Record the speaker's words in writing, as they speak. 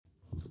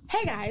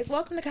Hey guys,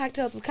 welcome to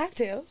Cocktails with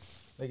Cocktails.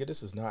 Nigga,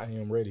 this is not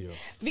him radio.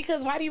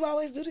 Because why do you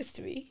always do this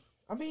to me?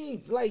 I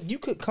mean, like, you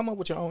could come up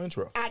with your own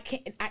intro. I can.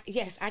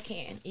 Yes, I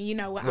can. And you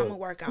know what? I'm gonna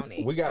work on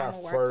it. We got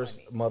our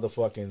first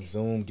motherfucking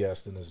Zoom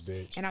guest in this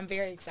bitch, and I'm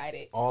very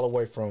excited. All the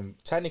way from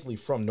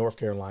North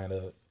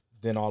Carolina,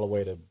 then all the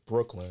way to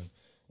Brooklyn,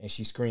 and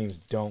she screams,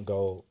 "Don't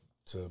go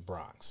to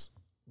Bronx."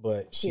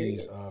 But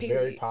she's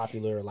very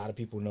popular. A lot of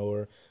people know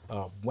her.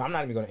 Well, I'm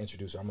not even going to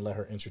introduce her. I'm going to let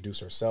her introduce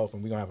herself,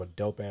 and we're going to have a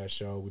dope-ass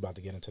show. We're about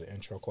to get into the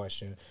intro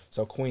question.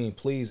 So, Queen,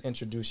 please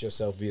introduce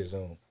yourself via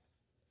Zoom.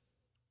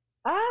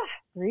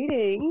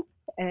 Greetings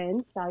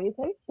and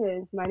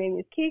salutations. My name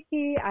is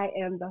Keke. I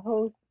am the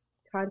host,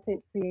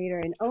 content creator,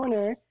 and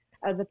owner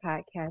of the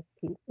podcast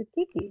Kinks with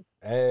Keke.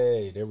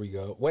 Hey, there we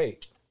go.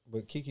 Wait,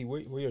 but Keke,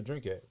 where your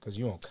drink at? Because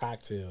you on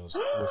Cocktails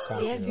with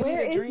Cocktails. Yes,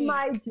 where is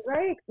my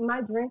drink?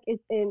 My drink is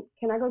in.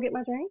 Can I go get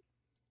my drink?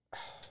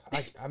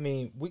 I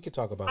mean, we could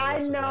talk about it. I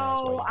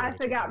know. I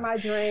forgot my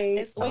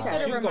drink. We should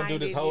have reminded gonna do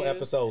this whole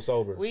episode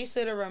sober. We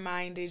should have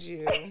reminded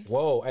you.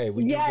 Whoa, hey,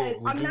 we I'll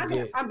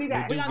be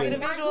back. We gonna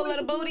get a visual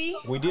little booty.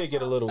 We did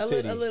get a little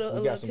titty.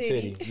 We got some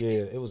titty.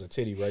 Yeah, it was a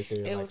titty right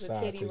there. It was a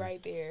titty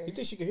right there. You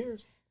think she could hear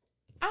us?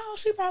 Oh,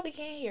 she probably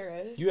can't hear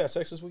us. You had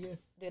sex this weekend?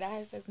 Did I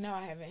have sex? No,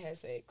 I haven't had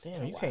sex.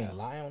 Damn, you can't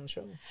lie on the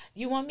show.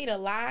 You want me to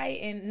lie?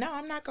 And no,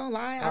 I'm not gonna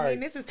lie. I mean,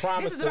 this is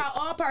about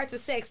all parts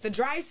of sex, the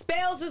dry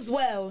spells as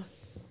well,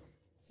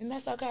 and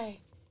that's okay.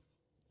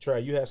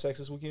 Trey, you had sex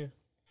this weekend?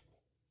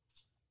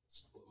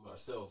 With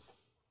myself.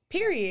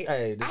 Period.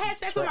 Hey, I had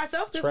sex with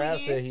myself this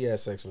weekend. Trav said he had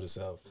sex with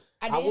himself.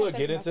 I would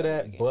get into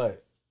that,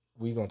 but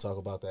we're gonna talk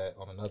about that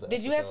on another.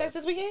 Did you have sex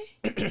this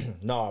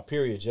weekend? No,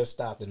 period just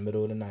stopped in the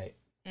middle of the night.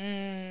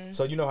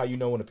 So you know how you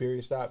know when a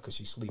period stopped? Because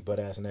she sleep butt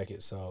ass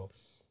naked. So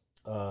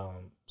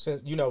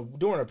since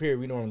during a period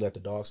we normally let the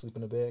dog sleep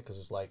in the bed because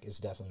it's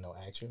definitely no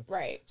action.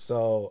 Right.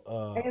 So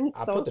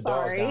I put the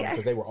dogs down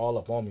because they were all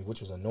up on me, which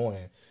was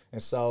annoying.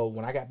 And so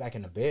when I got back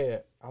in the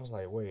bed, I was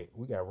like, wait,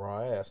 we got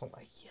raw ass. I'm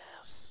like,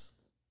 yes.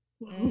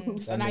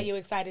 So now you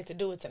excited to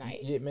do it tonight?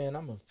 Yeah, man,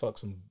 I'm gonna fuck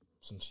some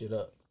shit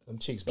up. Them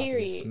cheeks about to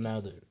get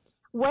smothered.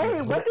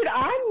 Wait, what did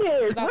I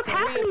miss? What's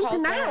happening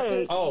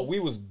tonight? Oh, we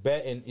was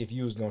betting if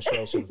you was gonna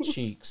show some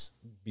cheeks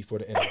before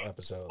the end of the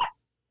episode.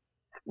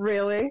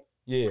 Really?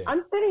 Yeah.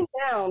 I'm sitting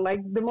down. Like,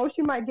 the most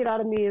you might get out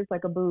of me is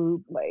like a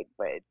boob. Like,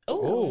 but.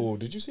 Oh,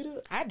 did you see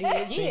that? I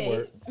did.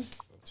 Teamwork.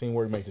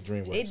 Teamwork make the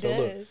dream work. It so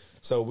does. Look,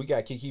 so we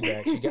got Keke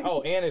back. She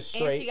got and it's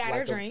straight. And she got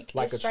her drink.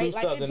 Like it's a true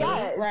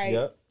Southerner. Right.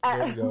 Yep.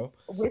 There we go.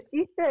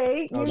 Whiskey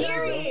straight. Oh,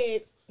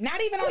 period. Not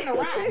even on the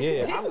rocks.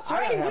 Yeah, I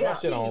gotta have my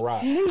shit on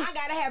rocks. I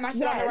gotta have my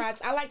shit on the rocks.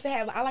 I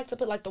like to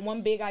put like the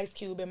one big ice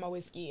cube in my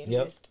whiskey and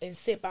and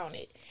sip on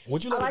it.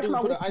 Would you let a dude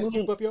put an ice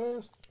cube up your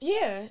ass?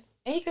 Yeah,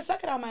 and he can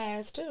suck it on my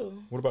ass too.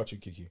 What about you,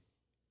 Keke?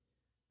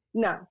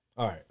 No.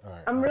 All right.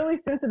 I'm really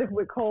sensitive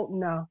with cold.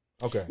 No.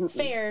 Okay.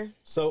 Fair.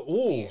 So,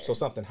 so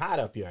something hot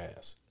up your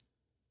ass.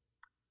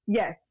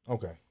 Yes.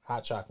 Okay.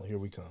 Hot chocolate. Here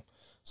we come.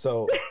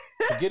 So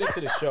to get into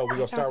the show, we're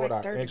gonna start with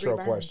our intro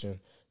question.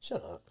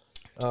 Shut up.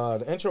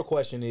 The intro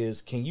question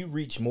is: can you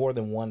reach more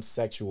than one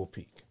sexual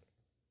peak?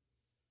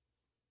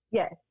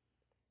 Yes.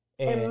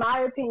 In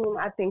my opinion,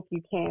 I think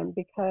you can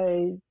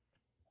because,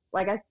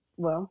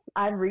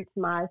 I've reached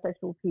my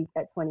sexual peak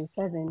at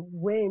 27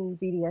 when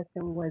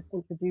BDSM was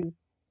introduced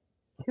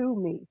to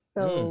me.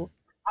 So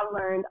I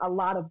learned a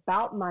lot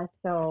about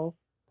myself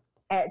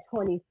at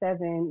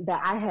 27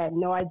 that I had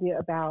no idea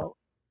about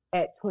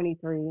at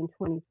 23 and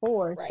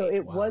 24. Right. So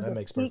it was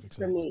a peak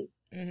for me.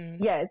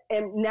 Mm-hmm. Yes.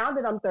 And now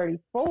that I'm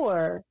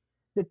 34,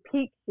 the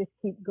peaks just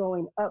keep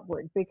going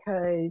upward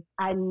because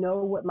I know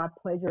what my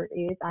pleasure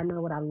is. I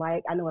know what I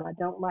like. I know what I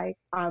don't like.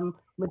 I'm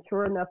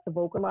mature enough to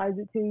vocalize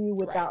it to you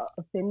without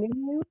offending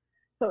you.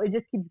 So it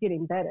just keeps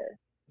getting better.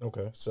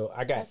 Okay. So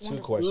I got two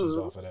questions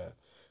off of that.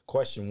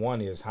 Question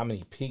one is, how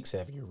many peaks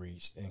have you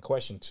reached? And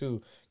question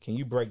two, can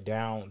you break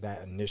down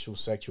that initial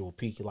sexual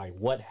peak? Like,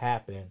 what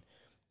happened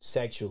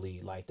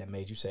sexually, like, that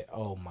made you say,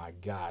 oh my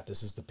God,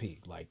 this is the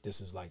peak? Like, this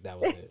is like, that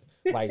was it.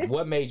 Like,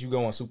 what made you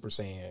go on Super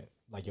Saiyan?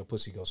 Like, your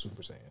pussy go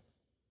Super Saiyan?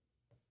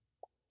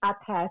 I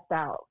passed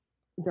out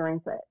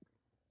during sex.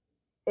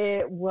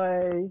 It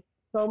was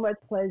so much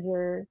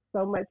pleasure,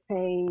 so much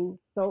pain,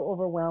 so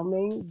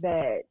overwhelming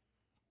that,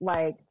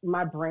 like,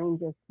 my brain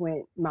just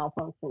went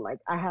malfunction. Like,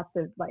 I have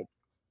to, like,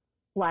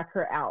 black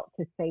her out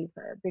to save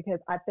her because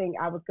I think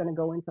I was going to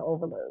go into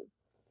overload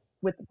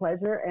with the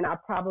pleasure and I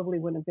probably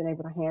wouldn't have been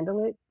able to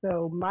handle it.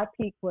 So my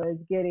peak was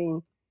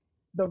getting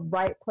the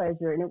right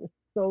pleasure and it was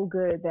so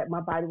good that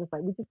my body was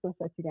like, we're just going to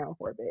shut you down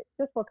for a bit,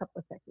 just for a couple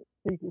of seconds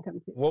so you can come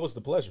to. What was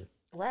the pleasure?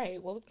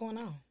 Right. What was going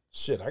on?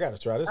 Shit, I got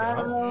to try this out.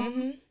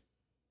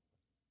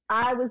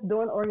 I was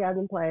doing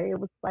orgasm play. It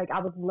was like I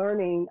was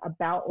learning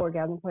about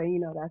orgasm play. You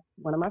know, that's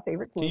one of my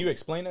favorite things. Can you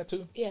explain that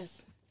too? Yes.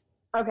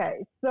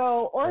 Okay,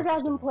 so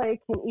orgasm play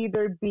can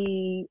either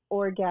be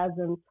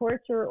orgasm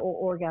torture or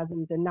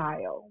orgasm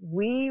denial.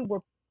 We were,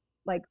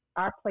 like,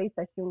 our play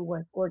session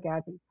was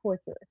orgasm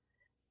torture.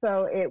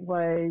 So it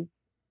was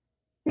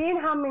seeing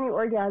how many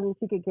orgasms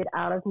she could get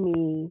out of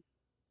me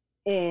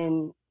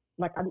in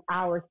like an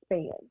hour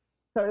span.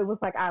 So it was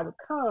like I would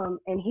come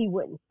and he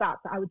wouldn't stop.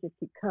 So I would just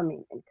keep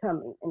coming and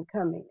coming and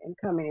coming and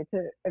coming.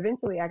 Until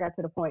eventually I got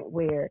to the point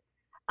where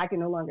I could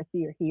no longer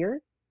see or hear.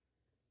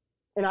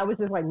 And I was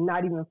just like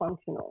not even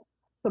functional.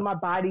 So my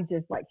body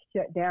just like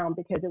shut down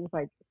because it was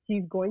like,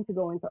 she's going to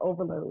go into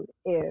overload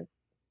if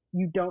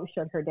you don't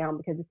shut her down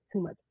because it's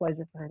too much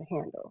pleasure for her to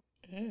handle.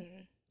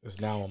 It's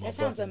now on my That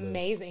sounds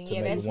amazing.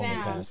 Yeah,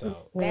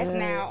 that's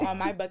now on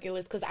my bucket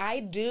list because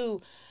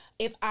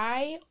if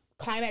I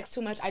climax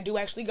too much, I do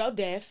actually go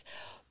deaf,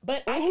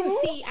 but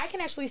I can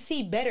actually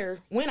see better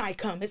when I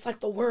come. It's like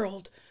the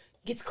world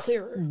gets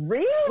clearer.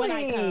 Really? When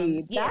I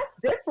come. Yeah.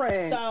 That's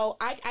different. So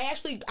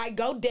I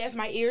go deaf.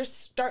 My ears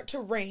start to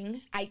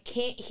ring. I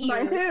can't hear.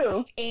 Mine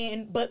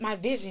too. But my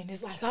vision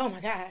is like, oh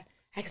my God,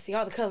 I can see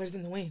all the colors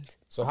in the wind.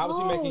 So how was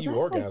he making you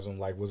orgasm?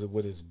 Like, was it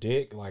with his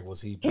dick? Like,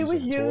 was he He was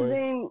using a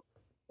toy?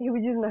 He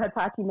was using the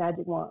Hitachi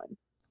magic wand.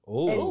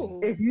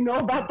 Oh. If you know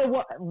about the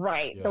wand,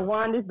 right. Yeah. The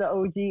wand is the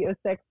OG of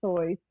sex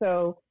toys.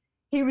 So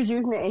he was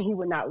using it and he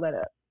would not let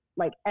up,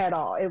 like, at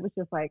all. It was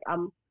just like,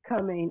 I'm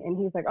coming, and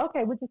he's like,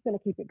 okay, we're just going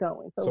to keep it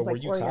going. So were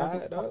like, you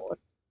tied up?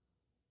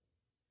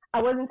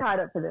 I wasn't tied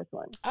up for this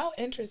one. Oh,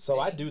 interesting. So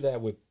I do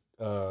that with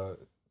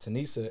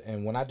Tanisa,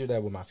 and when I do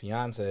that with my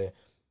fiance,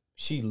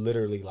 she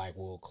literally, like,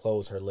 will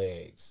close her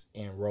legs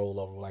and roll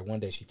over. Like, one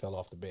day she fell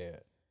off the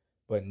bed.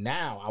 But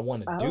now I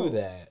want to do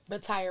that.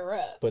 But tie her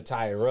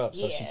up.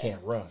 So she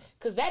can't run.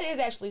 Because that is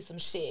actually some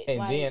shit.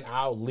 And then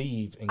I'll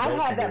leave and go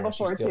somewhere. I had that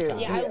before, too.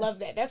 Yeah, I love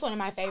that. That's one of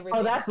my favorite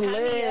things. That's tie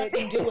lit. me up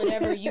and do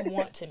whatever you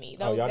want to me.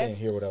 Y'all didn't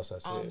hear what else I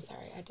said. Oh, I'm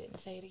sorry. I didn't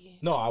say it again.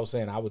 No, I was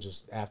saying I would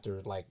just,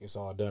 after, like, it's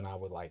all done, I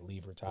would, like,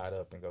 leave her tied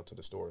up and go to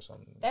the store or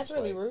something. That's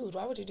really rude.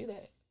 Why would you do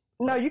that?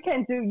 No, you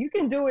can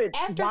do it.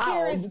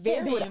 Aftercare is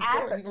very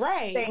important,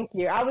 right? Thank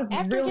you. I was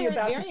really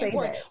about to say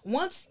that.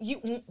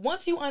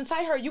 Once you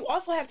untie her, you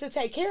also have to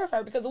take care of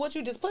her because of what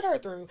you just put her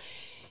through.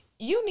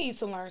 You need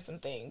to learn some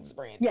things,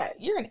 Brandon. Yes,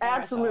 you're an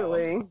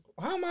absolutely. asshole.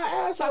 How am I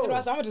asshole? Talking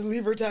about, so I'm gonna just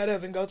leave her tied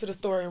up and go to the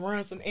store and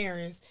run some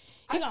errands.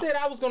 I said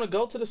I was gonna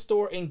go to the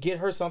store and get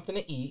her something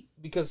to eat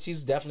because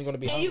she's definitely gonna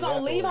be hungry. And you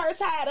gonna leave her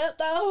tied up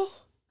though?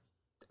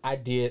 I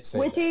did say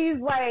when that.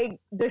 she's like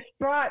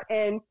distraught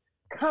and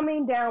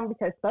coming down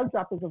because sub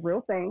drop is a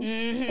real thing.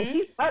 Mm-hmm. And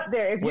she's up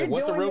there. If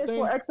what's you're a real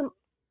doing thing?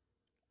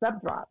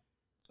 Sub drop.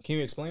 Can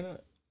you explain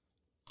that?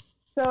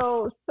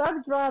 So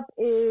sub drop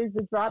is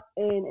a drop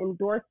in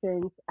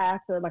endorphins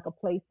after like a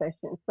play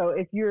session. So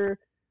if you're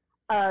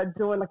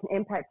doing like an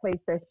impact play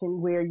session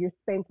where you're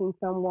spanking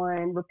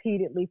someone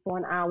repeatedly for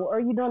an hour,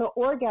 or you're doing an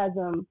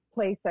orgasm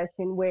play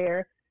session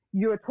where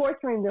you're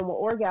torturing them with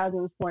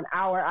orgasms for an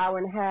hour, hour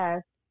and a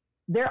half,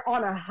 they're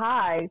on a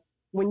high.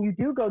 When you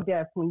do go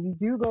deaf, when you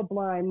do go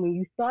blind, when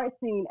you start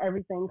seeing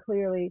everything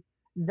clearly,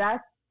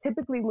 that's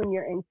typically when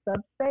you're in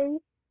subspace,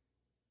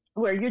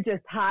 where you're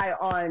just high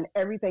on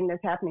everything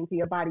that's happening to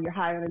your body. You're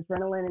high on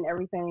adrenaline and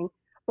everything.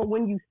 But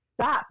when you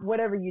stop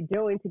whatever you're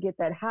doing to get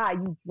that high,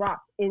 you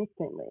drop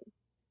instantly.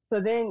 So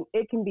then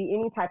it can be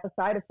any type of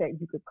side effect.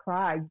 You could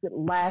cry, you could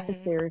laugh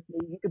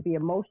hysterically, you could be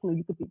emotional,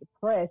 you could be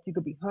depressed, you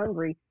could be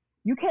hungry.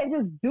 You can't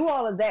just do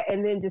all of that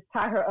and then just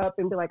tie her up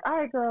and be like, all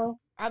right, girl,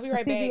 I'll be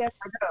right back.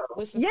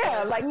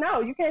 Yeah, like,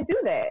 no, you can't do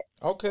that.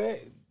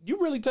 Okay.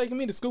 You really taking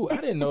me to school. I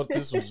didn't know if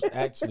this was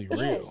actually real.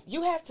 Yes,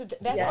 you have to.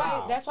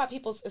 That's why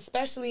people,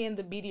 especially in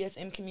the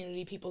BDSM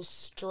community, people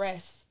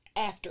stress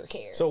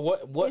aftercare. So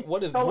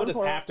what does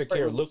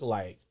aftercare look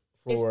like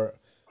for,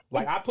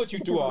 like, I put you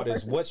through all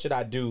this. What should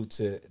I do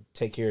to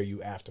take care of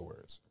you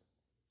afterwards?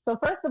 So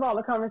first of all,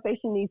 the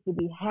conversation needs to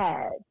be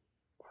had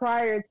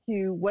prior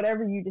to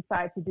whatever you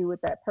decide to do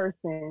with that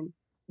person.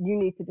 You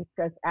need to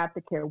discuss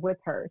aftercare with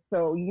her.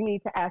 So you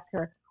need to ask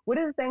her, what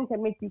are the things that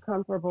make you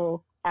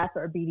comfortable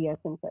after a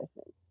BDSM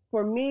session?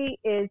 For me,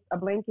 it's a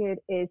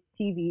blanket, it's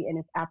TV, and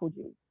it's apple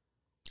juice.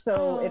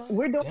 So if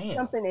we're doing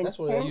something intense, that's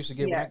what I used to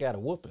get when I got a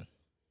whooping.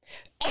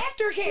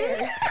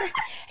 Aftercare.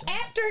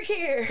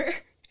 Aftercare.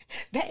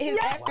 That is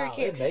aftercare. Wow,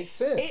 it makes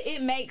sense.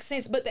 It makes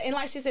sense. But and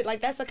like she said, like,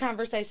 that's a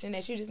conversation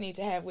that you just need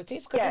to have with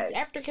teens, because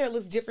aftercare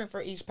looks different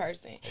for each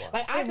person. Wow.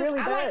 Like I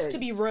like to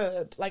be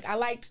rubbed. Like I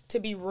like to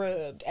be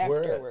rubbed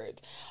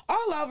afterwards.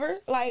 All over.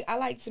 Like I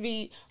like to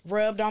be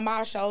rubbed on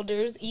my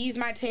shoulders, ease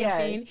my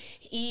tension,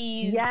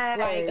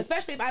 like,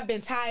 especially if I've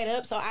been tied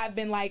up. So I've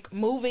been like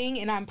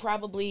moving and I'm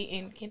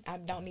probably I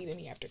don't need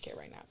any aftercare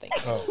right now. Thank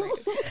you.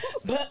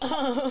 But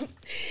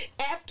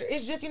after,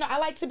 it's just, I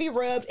like to be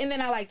rubbed and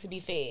then I like to be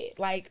fed.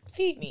 Like,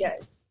 feed me.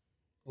 Yes.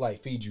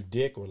 Like feed you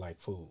dick or like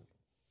food?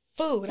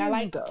 Food. I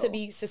like to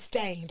be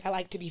sustained. I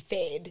like to be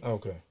fed.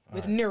 Okay.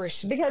 With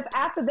nourishment. Because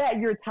after that,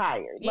 you're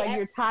tired. Yeah. Like,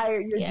 you're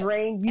tired, you're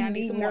drained, you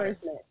need some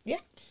nourishment. Yeah.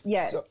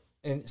 Yes.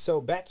 So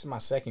back to my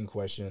second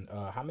question,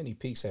 how many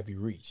peaks have you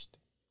reached?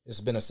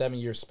 It's been a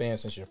 7-year span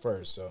since your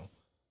first, so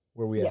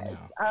where we at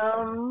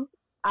now?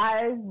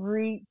 I've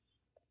reached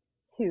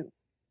 2.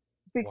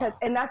 Because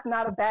and that's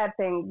not a bad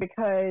thing,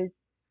 because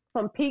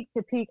from peak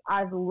to peak,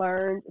 I've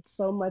learned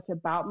so much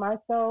about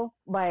myself.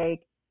 Like,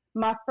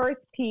 my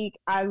first peak,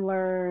 I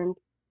learned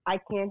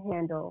I can't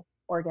handle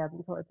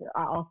orgasm torture.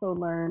 I also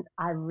learned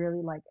I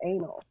really like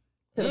anal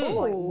to the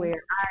point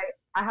where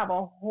I have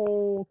a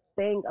whole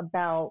thing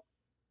about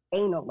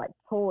anal, like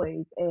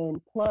toys and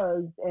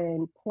plugs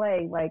and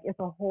play. Like it's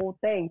a whole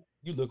thing.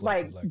 You look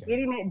like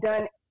getting it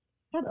done.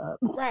 Shut up.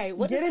 Right.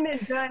 Getting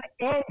it done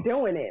and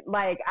doing it.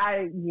 Like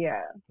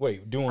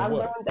Wait, doing I what?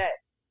 learned that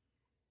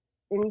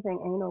anything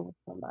anal with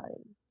somebody.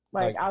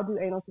 Like I'll do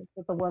anal sex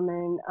with a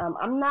woman.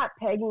 I'm not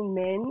pegging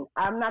men.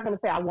 I'm not gonna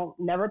say I won't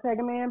never peg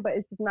a man, but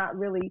it's just not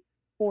really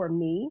for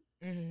me.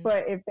 Mm-hmm.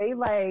 But if they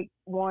like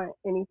want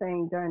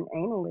anything done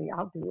anally,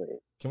 I'll do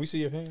it. Can we see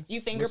your hand? You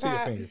finger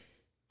pop?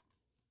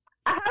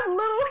 I have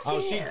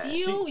little hands.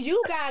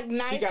 You got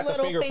nice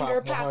little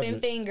finger popping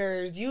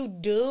fingers. You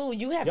do.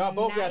 You have. Y'all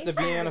both got the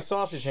Vienna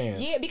sausage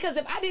hands. Yeah, because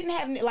if I didn't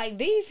have like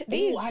these,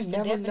 I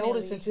never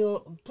noticed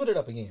until put it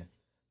up again.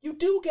 You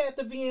do got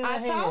the Vienna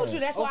hands. I told you.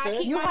 That's why I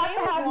keep my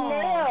nails long.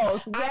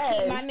 Yes. I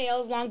keep my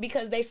nails long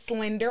because they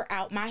slender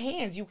out my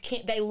hands. You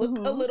can't. They look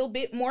a little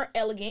bit more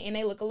elegant and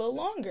they look a little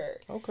longer.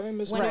 Okay,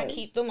 Miss. When I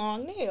keep the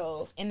long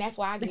nails, and that's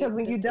why I because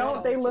when you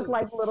don't, they look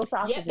like little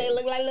sausages. Yep, they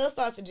look like little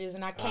sausages,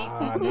 and I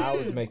can't. Now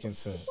it's making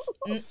sense.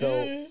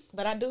 So,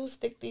 but I do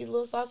stick these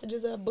little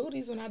sausages up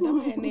booties when I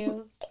don't have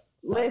nails.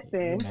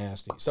 Listen,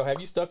 nasty. So, have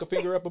you stuck a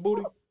finger up a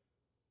booty?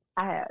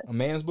 I have. A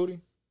man's booty?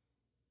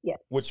 Yes.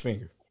 Which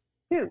finger?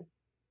 2.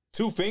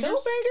 2 fingers? 2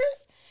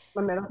 fingers?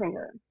 My middle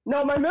finger.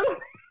 No, my middle.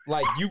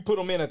 Like you put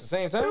them in at the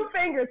same time? 2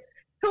 fingers.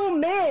 2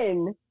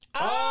 men.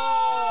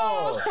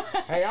 Oh.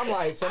 Hey, I'm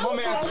like, so my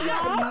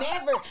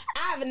man.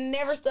 I've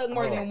never stuck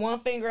more than 1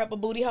 finger up a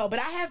booty hole, but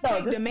I have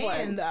pegged a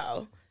man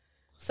though.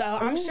 So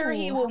I'm sure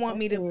he would want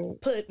me to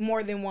put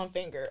more than 1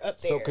 finger up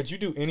there. So could you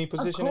do any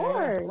position? Of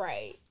course.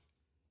 Right.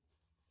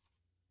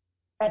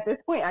 At this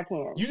point, I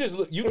can. You just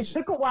look. It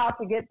took a while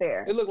to get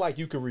there. It looked like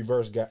you could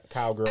reverse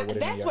cowgirl with it.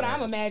 That's what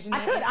I'm imagining.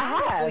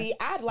 Honestly,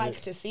 I'd like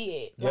to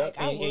see it. Yep.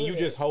 Like, and you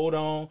just hold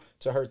on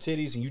to her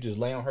titties and you just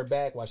lay on her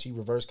back while she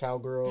reverse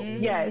cowgirl.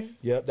 Mm-hmm. Yes.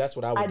 Yep. That's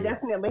what I would do. I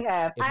definitely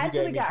have. If I you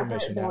gave me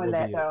permission, that would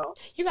be though.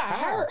 You got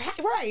hurt,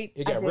 right?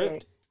 It got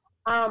ripped.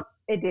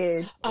 It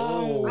did.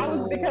 Oh. I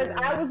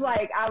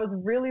was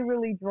really,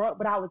 really drunk,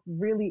 but I was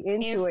really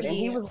into it, and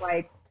he was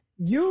like,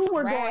 "You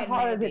were going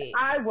harder than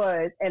I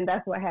was," and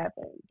that's what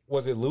happened.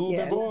 Was it lube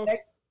involved?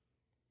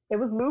 It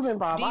was lube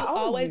involved. Do you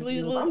always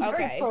lose lube?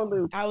 Okay.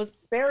 I was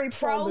very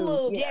pro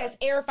lube. Yes,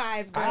 air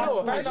 5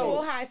 girl.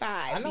 Virtual high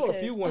five. I know a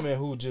few women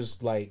who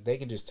just like they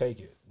can just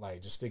take it,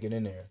 like just stick it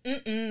in there.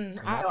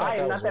 I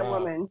am not that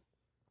woman.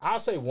 I'll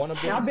say one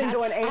of them. I've been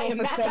doing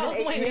anal for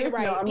 7-8 years.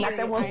 Right, no, I'm not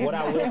that woman. What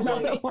I will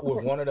say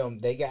with one of them,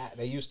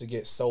 they used to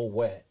get so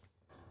wet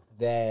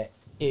that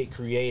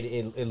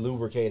it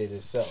lubricated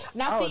itself.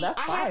 Now see,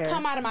 I have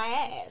come out of my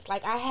ass.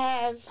 Like I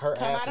have come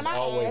out of my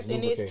ass,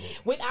 and it's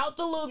without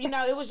the lube.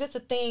 It was just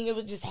a thing. It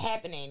was just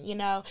happening.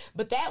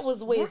 But that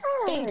was with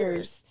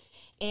fingers,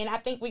 and I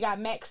think we got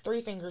max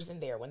 3 fingers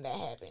in there when that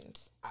happened.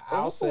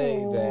 I'll say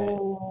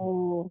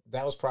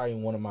that was probably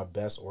one of my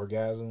best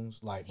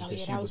orgasms. Like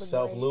because she was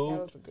self lube. That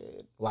was a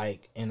good.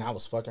 Like, and I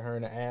was fucking her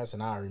in the ass,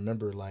 and I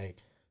remember like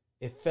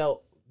it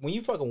felt when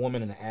you fuck a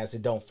woman in the ass,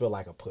 it don't feel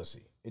like a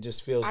pussy. It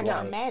just feels like... I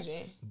can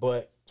imagine.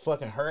 But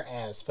fucking her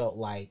ass felt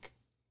like...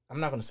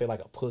 I'm not going to say like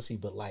a pussy,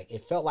 but like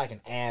it felt like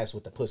an ass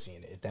with a pussy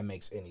in it, if that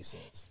makes any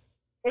sense.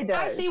 It does.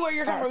 I see where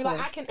you're coming from.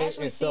 Like I can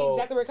actually see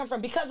exactly where it comes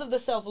from because of the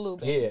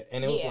self-lubing. Yeah,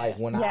 and it was like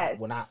when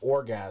I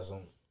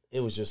orgasmed,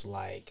 it was just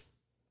like...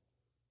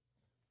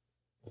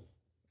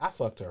 I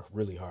fucked her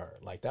really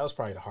hard. Like that was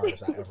probably the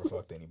hardest I ever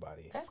fucked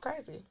anybody. That's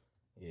crazy.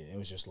 Yeah, it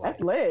was just like...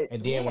 That's lit.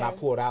 And then when I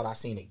pulled out, I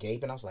seen it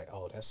gaping. I was like,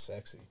 oh, that's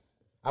sexy.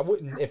 I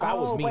wouldn't, if I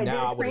was me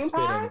now, I would have spit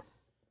in it.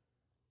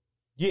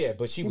 Yeah,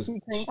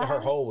 but her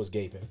hole was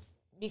gaping.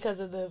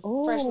 Because of the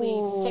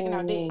freshly taken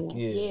out dick.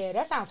 Yeah,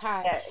 that sounds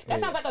hot. That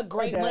sounds like a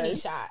great money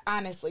shot,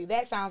 honestly.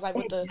 That sounds like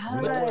with the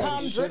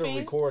cum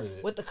dripping.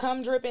 With the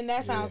cum dripping,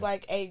 that sounds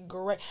like a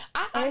great...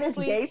 I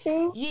honestly...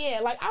 Yeah,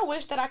 like I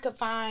wish that I could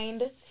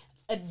find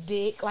a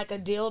dick, like a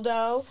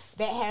dildo,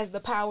 that has the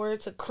power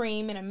to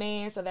cream in a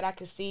man so that I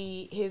could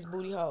see his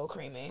booty hole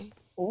creaming.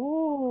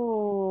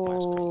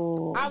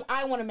 Ooh.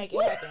 I want to make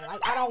it happen.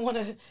 Like I don't want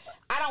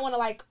to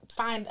like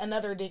find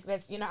another dick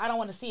that's, I don't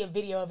want to see a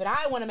video of it.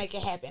 I want to make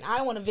it happen.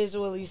 I want to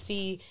visually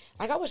see,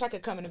 like I wish I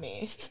could come in a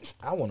man.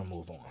 I want to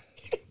move on.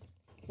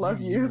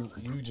 Love you.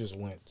 You just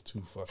went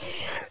too fucking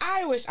far.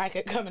 I wish I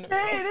could come in a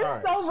man. Hey, this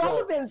is so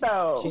relevant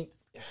though.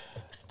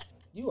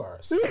 You are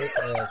a sick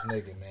ass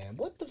nigga, man.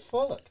 What the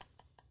fuck?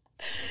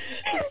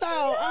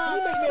 So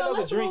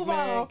let's move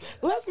on.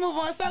 Let's move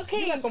on. So, Kinks,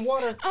 you got some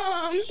water.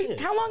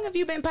 How long have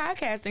you been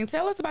podcasting?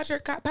 Tell us about your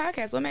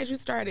podcast. What made you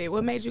start it?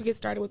 What made you get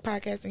started with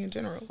podcasting in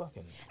general?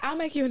 I'll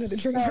make you another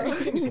drink.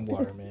 Give me some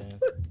water, man.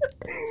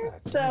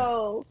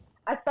 So,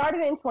 I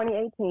started in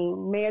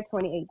 2018, May of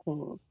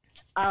 2018.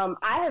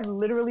 I have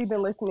literally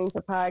been listening to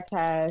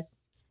podcasts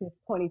since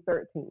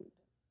 2013.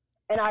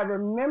 And I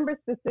remember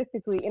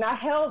specifically, and I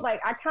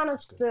kind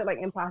of stood like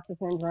imposter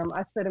syndrome.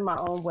 I stood in my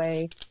own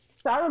way.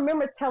 So I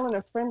remember telling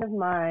a friend of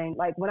mine,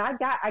 like when I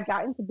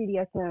got into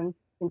BDSM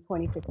in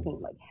 2015,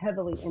 like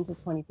heavily into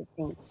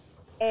 2015.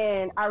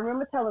 And I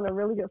remember telling a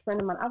really good friend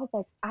of mine, I was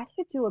like, I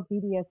should do a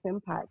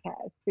BDSM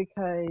podcast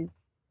because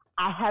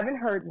I haven't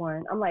heard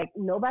one. I'm like,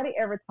 nobody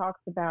ever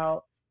talks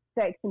about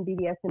sex and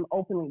BDSM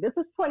openly. This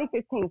was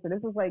 2015, so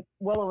this was like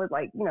well over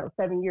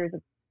 7 years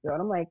ago.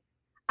 And I'm like,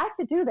 I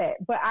should do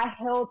that. But I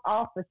held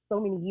off for so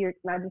many years,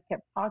 and I just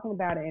kept talking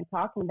about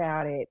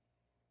it.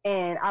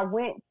 And I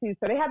went to,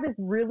 so they have this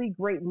really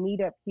great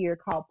meetup here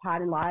called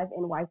Pod and Live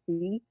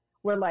NYC,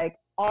 where like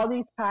all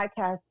these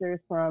podcasters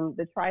from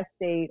the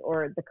tri-state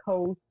or the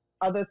coast,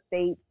 other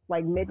states,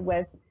 like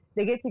Midwest,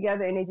 they get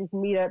together and they just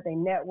meet up, they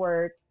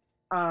network,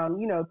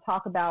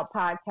 talk about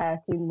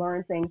podcasting,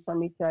 learn things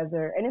from each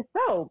other. And it's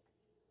so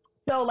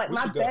like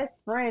my best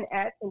friend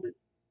actually,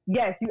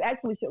 yes, you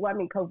actually should, well, I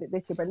mean COVID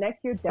this year, but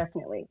next year,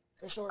 definitely.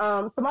 For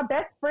sure. So my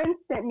best friend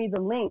sent me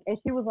the link and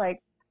she was like,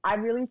 I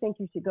really think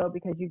you should go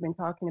because you've been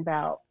talking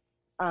about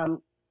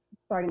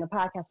starting a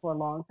podcast for a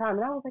long time.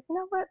 And I was like, you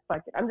know what?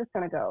 Fuck it. I'm just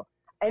going to go.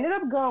 I ended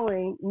up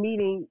going,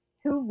 meeting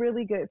two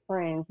really good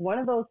friends. One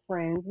of those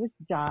friends was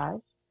Josh.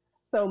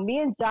 So me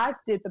and Josh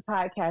did the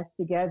podcast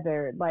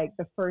together like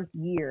the first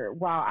year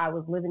while I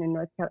was living in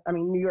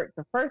New York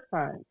the first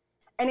time.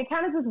 And it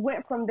kind of just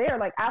went from there.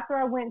 Like after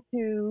I went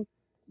to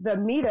the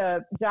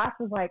meetup, Josh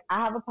was like,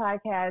 I have a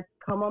podcast,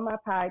 come on my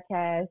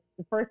podcast.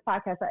 The first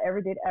podcast I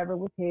ever did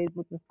was his,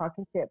 which was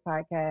Talking Shit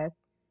Podcast.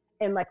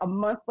 And like a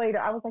month later,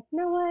 I was like, you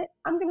know what?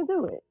 I'm going to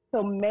do it.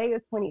 So May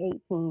of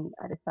 2018,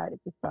 I decided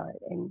to start.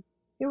 And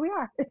here we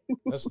are.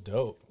 That's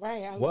dope.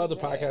 Right. What other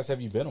podcasts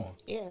have you been on?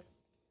 Yeah.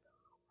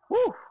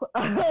 Whew.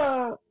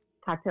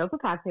 Cocktails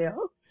with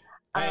Cocktails.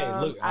 Hey,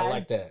 look, I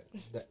like that.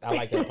 I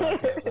like that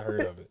podcast. I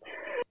heard of it.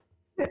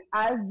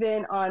 I've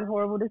been on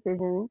Horrible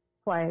Decisions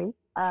twice.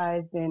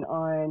 I've been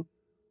on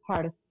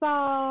Heart of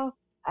Soft.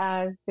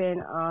 I've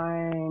been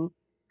on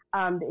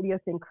the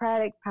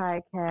Idiosyncratic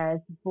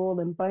podcast, Bull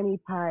and Bunny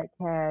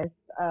podcast,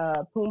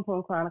 Poom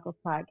Poom Chronicles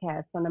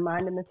podcast, From the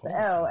Mind of Mr.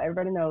 L.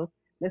 Everybody knows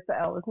Mr.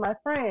 L is my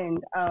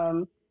friend.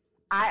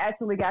 I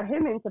actually got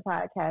him into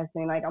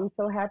podcasting. Like, I'm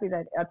so happy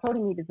that I told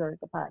him he deserves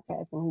the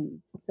podcast, and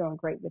he's doing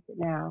great with it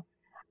now.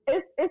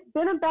 It's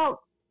been about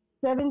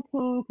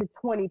 17 to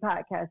 20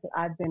 podcasts that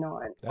I've been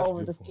on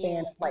over the span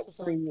of like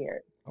 3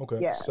 years. Okay.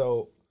 Yeah.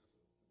 So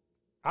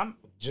I'm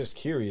just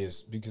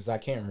curious because I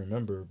can't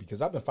remember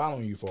because I've been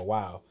following you for a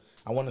while.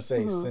 I want to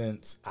say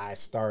since I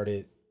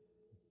started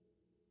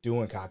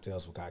doing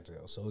Cocktails with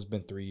Cocktails. So it's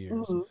been 3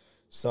 years.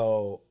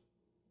 So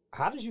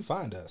how did you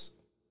find us?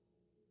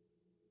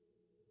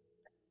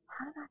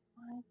 How did I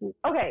find you?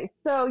 Okay.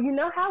 So you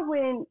know how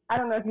when, I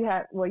don't know if you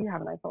have, well, you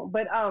have an iPhone,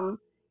 but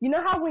you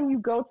know how when you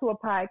go to a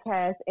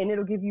podcast and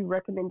it'll give you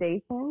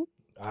recommendations?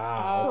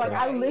 Ah, okay.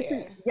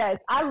 Like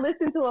I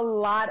listened to a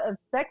lot of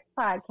sex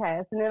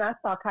podcasts, and then I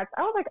saw cocktails.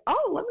 I was like,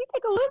 oh, let me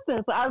take a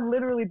listen. So I've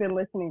literally been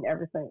listening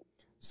ever since.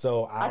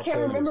 So I can't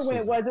remember when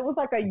it was. It was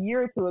like a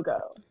year or two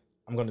ago.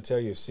 I'm going to tell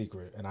you a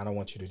secret, and I don't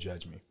want you to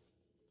judge me.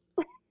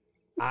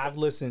 I've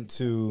listened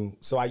to,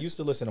 so I used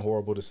to listen to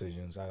Horrible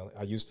Decisions.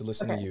 I used to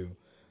listen to you.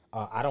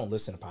 I don't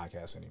listen to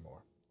podcasts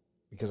anymore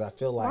because I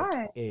feel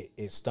like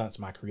it stunts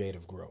my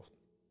creative growth.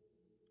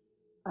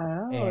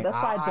 Oh, and that's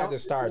why I'll either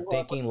start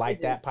thinking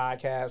like that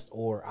podcast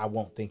or I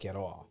won't think at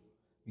all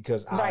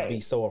because I'll be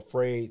so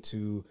afraid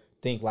to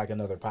think like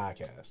another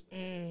podcast.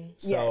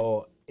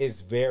 So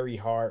it's very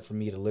hard for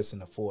me to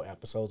listen to full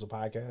episodes of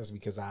podcasts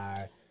because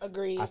I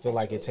feel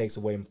like it takes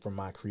away from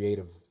my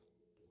creative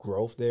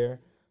growth there.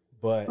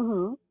 But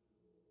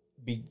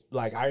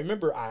I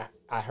remember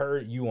I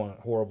heard you on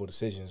Horrible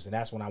Decisions, and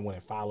that's when I went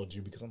and followed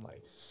you because I'm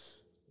like,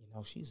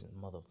 she's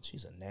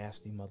a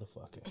nasty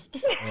motherfucker.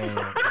 And,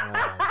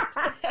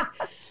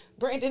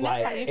 Brandon,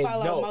 that's how you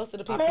follow most of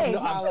the people you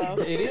follow.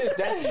 It is,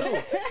 that's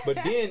true.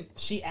 But then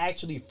she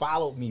actually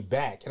followed me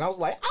back, and I was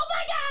like, oh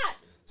my God!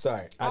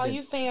 Sorry.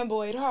 You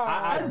fanboyed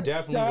hard. I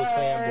definitely was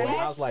fanboy. That's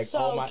I was like,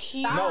 so oh my.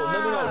 cute.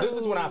 No. This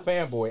is when I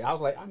fanboy. I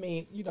was like, I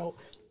mean,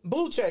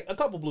 a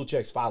couple blue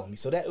checks follow me.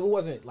 So that it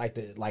wasn't like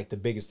the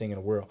biggest thing in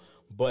the world.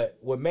 But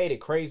what made it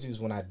crazy was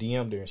when I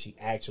DM'd her and she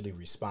actually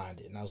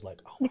responded. And I was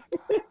like, oh my God.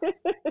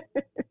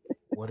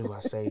 What do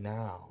I say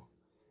now?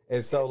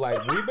 And so,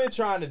 like, we've been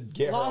trying to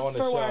get her on the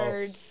show.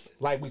 Words.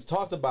 Like, we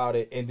talked about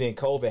it, and then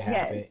COVID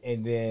happened,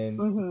 and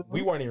then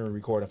we weren't even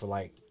recording for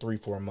like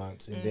 3-4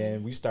 months, and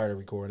then we started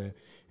recording,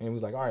 and we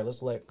was like, all right,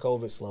 let's let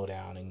COVID slow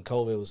down, and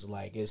COVID was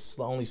like, it's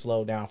only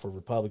slowed down for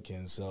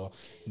Republicans, so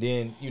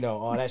then,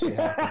 all that shit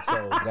happened,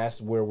 so that's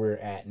where we're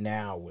at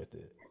now with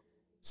it.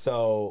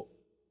 So,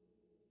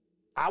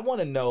 I want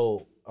to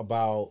know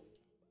about,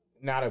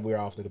 now that we're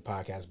off to the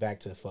podcast, back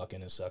to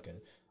fucking and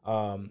sucking,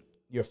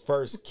 your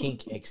first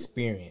kink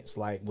experience.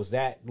 Like, was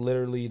that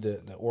literally the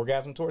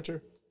orgasm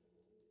torture?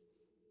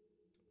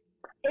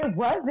 It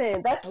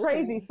wasn't. That's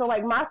crazy. So,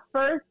 like, my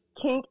first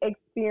kink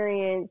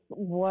experience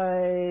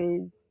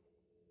was,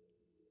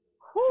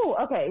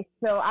 okay.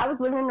 So, I was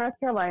living in North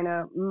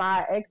Carolina.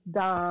 My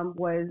ex-Dom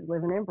was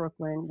living in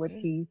Brooklyn, which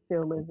he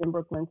still lives in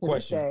Brooklyn to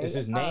this day. Is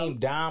his name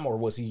Dom, or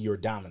was he your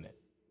dominant?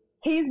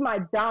 He's my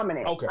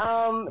dominant. Okay.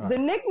 The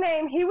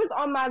nickname, he was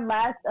on my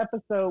last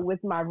episode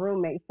with my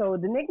roommate. So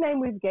the nickname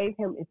we gave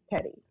him is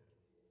Teddy.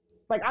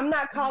 Like, I'm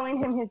not calling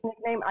him his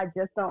nickname. I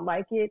just don't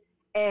like it.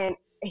 And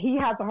he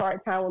has a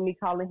hard time with me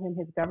calling him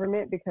his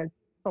government because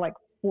for like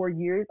 4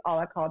 years, all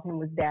I called him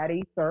was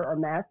daddy, sir, or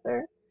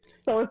master.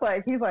 So it's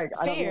like, he's like,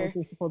 I don't know what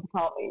you're supposed to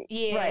call me.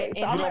 Yeah. Right.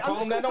 So And I'm you don't call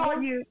him that no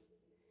more?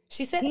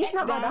 She said he's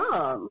ex-dom. not my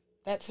dom.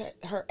 That's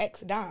her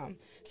ex-dom.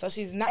 So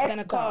she's not going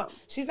to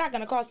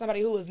call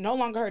somebody who is no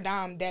longer her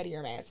dom daddy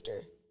or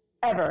master.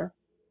 Ever.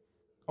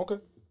 Okay.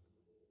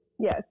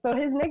 Yeah. So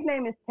his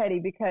nickname is Teddy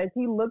because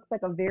he looks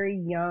like a very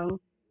young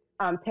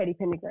Teddy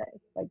Pendergrass.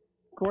 Like,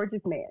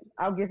 gorgeous man.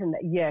 I'll give him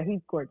that. Yeah, he's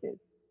gorgeous.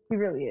 He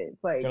really is.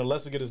 Like, can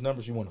Alessa get his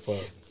number? She want to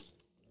fuck.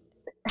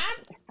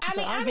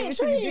 I'm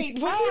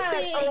intrigued.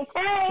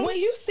 When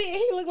you see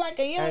he look like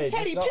a young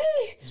Teddy P.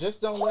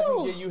 Just don't let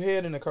him get you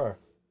head in the car.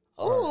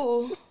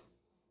 Ooh.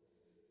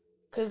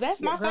 Because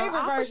that's my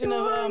favorite version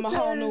of A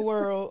Whole New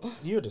World.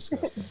 You're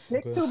disgusting.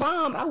 Next to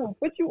bomb, I will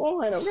put you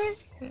on, okay?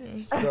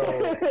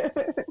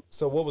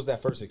 So what was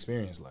that first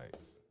experience like?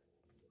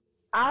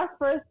 Our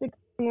first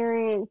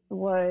experience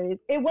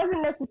it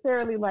wasn't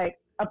necessarily like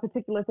a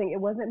particular thing. It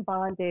wasn't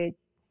bondage.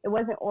 It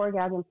wasn't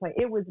orgasm play.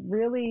 It was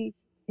really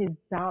his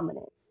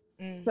dominance.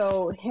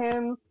 So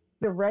him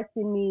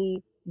directing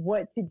me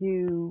what to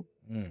do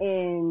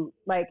and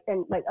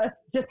us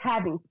just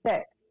having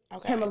sex.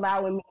 Okay. Him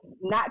allowing me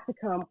not to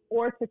come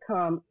or to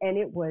come, and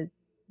it was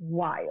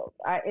wild.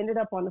 I ended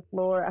up on the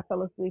floor. I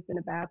fell asleep in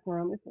the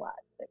bathroom. It's a lot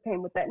that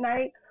came with that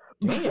night.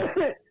 Damn.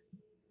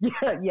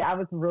 yeah, I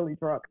was really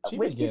drunk. She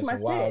been getting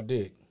some wild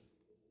dick.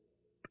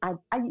 I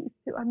used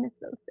to. I miss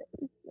those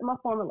days. In my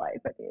former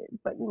life, I did.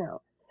 But,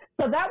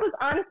 So that was,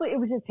 honestly, it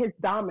was just his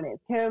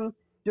dominance. Him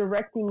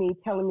directing me,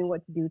 telling me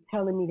what to do,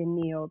 telling me to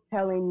kneel,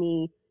 telling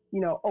me,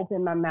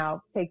 open my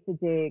mouth, take the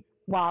dick,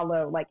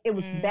 swallow. Like, it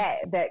was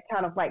that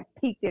kind of, like,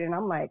 peaked it. And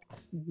I'm like,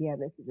 yeah,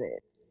 this is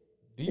it.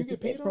 Do you get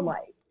paid for life?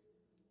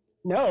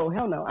 No,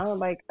 hell no. I don't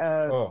like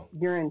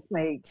urine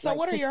play. So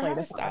what are your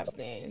heart stops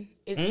then?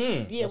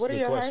 What are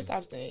your heart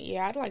stops then?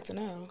 Yeah, I'd like to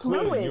know.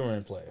 Clearly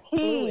urine play.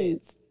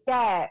 Fluids,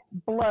 scat,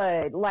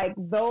 blood. Like,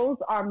 those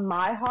are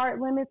my heart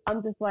limits.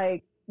 I'm just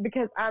like,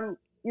 because I'm,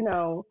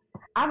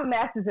 I have a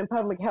master's in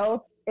public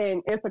health,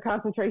 and it's a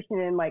concentration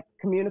in like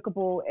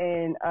communicable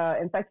and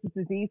infectious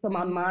disease. So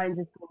my mind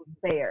just goes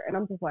there, and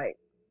I'm just like,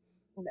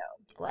 no.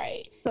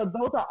 Right. So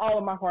those are all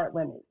of my heart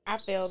limits. I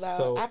feel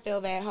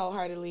that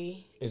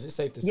wholeheartedly. Is it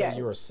safe to say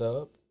you're a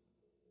sub?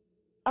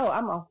 Oh,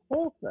 I'm a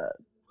whole sub.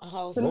 A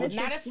whole sub.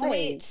 Not a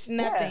switch.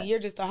 Nothing. Yeah. You're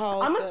just a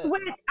whole I'm sub. a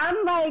switch.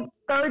 I'm like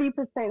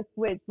 30%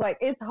 switch. Like,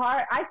 it's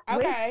hard. I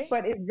switch,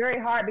 but it's very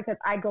hard because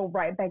I go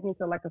right back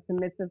into like a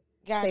submissive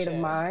state of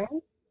mind.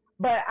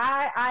 But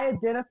I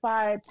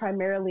identify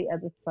primarily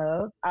as a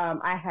sub.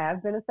 I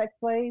have been a sex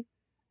slave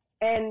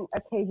and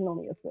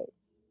occasionally a slave.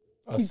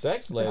 A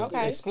sex slave?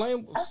 Okay.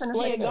 Explain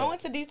go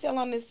into detail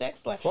on this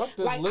sex slave. Fuck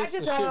this list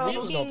of shit we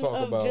was gonna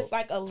talk about. Just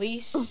like a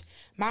leash.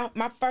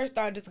 My first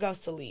thought just goes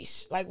to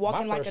leash. Like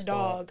walking like a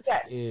dog.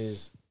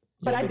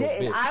 But I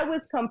didn't. Bitch. I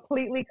was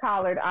completely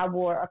collared. I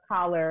wore a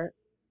collar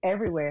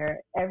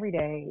everywhere, every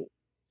day.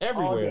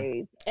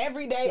 Everywhere?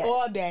 Every day,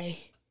 all day.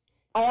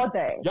 All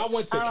day. Y'all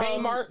went to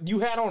Kmart? You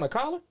had on a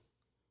collar?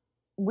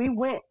 We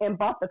went and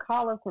bought the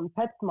collar from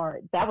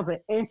PetSmart. That was an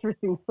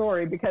interesting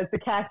story because the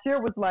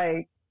cashier was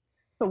like,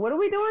 so what are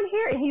we doing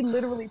here? And he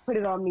literally put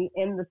it on me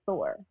in the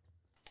store.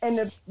 And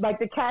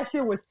the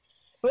cashier was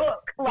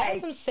shook.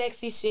 That's some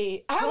sexy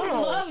shit. I would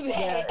love that.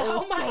 Yeah,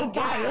 oh my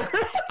God.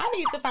 I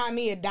need to find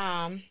me a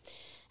dime.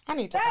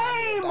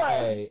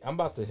 Hey, I'm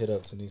about to hit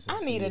up Tanisa.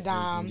 I need a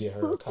dime. Get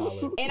her a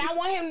collar. And I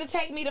want him to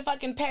take me to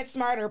fucking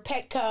PetSmart or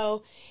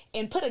Petco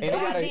and put a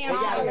goddamn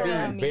collar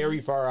on me. Very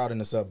far out in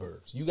the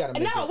suburbs. You gotta.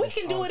 We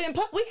can do it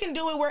we can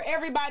do it where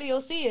everybody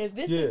will see us.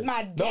 This is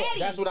my daddy. No,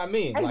 that's what I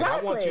mean. Exactly. Like,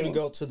 I want you to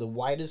go to the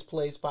whitest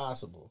place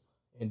possible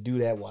and do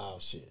that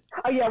wild shit.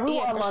 Oh yeah, we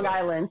were on Long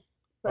Island.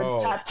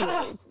 So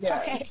absolutely.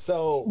 Yeah. Okay.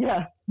 So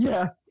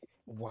yeah.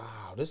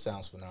 Wow, this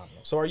sounds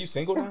phenomenal. So are you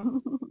single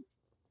now?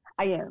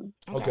 I am.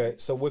 Okay,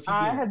 so with you,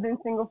 I have been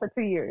single for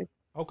 2 years.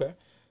 Okay,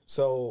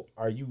 so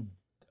are you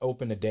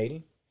open to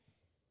dating?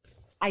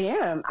 I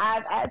am.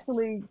 I've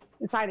actually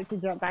decided to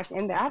jump back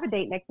in there. I have a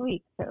date next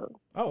week, so.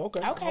 Oh,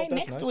 okay. Okay,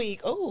 next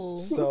week. Ooh.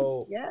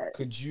 So,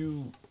 could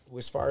you,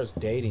 as far as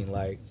dating,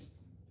 like,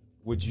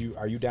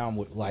 are you down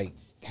with like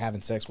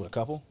having sex with a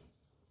couple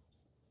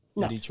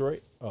in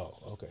Detroit? Oh,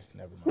 okay,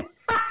 never mind.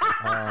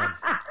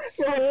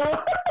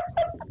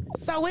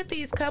 So with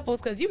these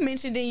couples, because you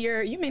mentioned in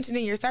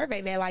your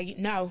survey that like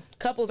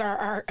couples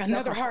are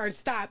another hard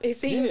stop. It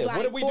seems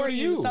like what for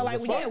you. So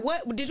like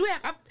what did you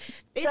have?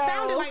 It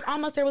sounded like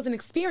almost there was an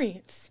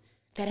experience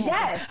that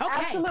happened. Yes,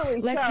 okay,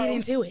 absolutely. Let's get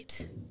into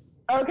it.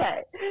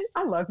 Okay,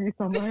 I love you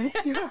so much.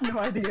 You have no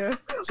idea.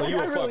 So you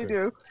a fucker? Really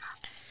do.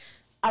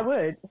 I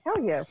would.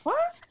 Hell yeah. What?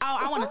 Oh,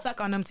 I want to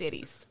suck on them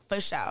titties. For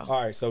sure.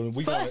 All right, so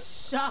we for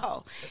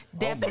sure.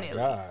 Definitely.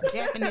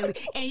 Definitely.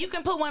 And you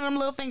can put one of them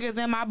little fingers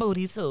in my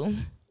booty too.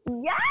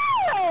 Yeah.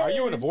 Are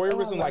you in a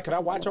voyeurism? Like, can I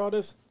watch all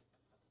this?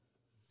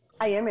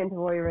 I am into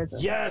voyeurism.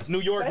 Yes,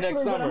 New York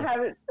next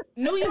summer.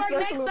 New York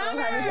next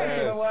summer.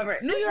 Yes.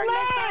 New York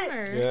next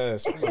summer.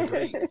 Yes.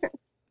 Great.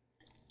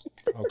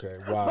 Okay,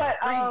 wow.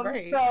 But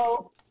great.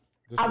 So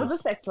I was a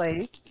sex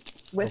slave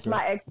with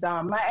my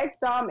ex-dom. My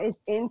ex-dom is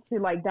into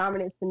like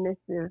dominant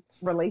submissive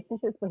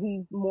relationships, but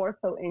he's more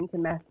so into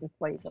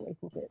master-slave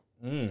relationships.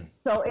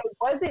 So it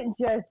wasn't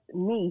just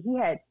me. He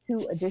had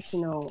 2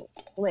 additional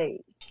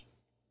slaves.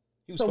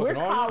 So we're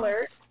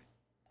collared,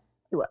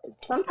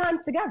 sometimes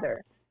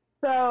together.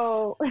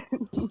 So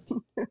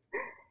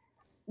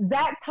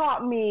that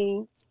taught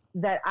me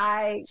that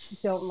I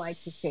don't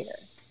like to share.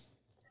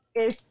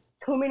 It's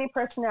too many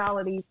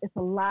personalities. It's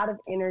a lot of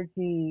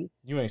energy.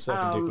 You ain't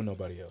sucking dick with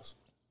nobody else.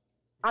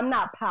 I'm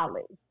not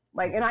poly.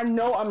 Like, and I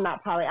know I'm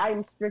not poly. I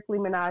am strictly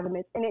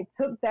monogamous. And it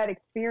took that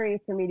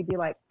experience for me to be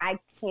like,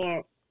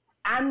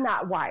 I'm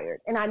not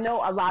wired. And I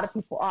know a lot of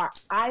people are.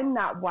 I'm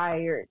not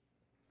wired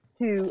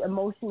to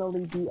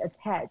emotionally be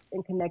attached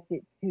and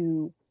connected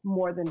to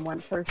more than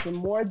one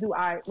person. Or do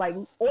I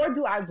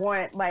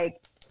want like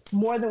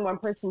more than one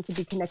person to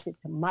be connected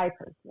to my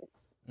person?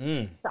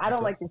 So I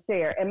don't like to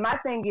share. And my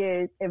thing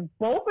is, if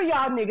both of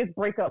y'all niggas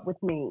break up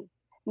with me,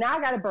 now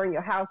I got to burn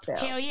your house down.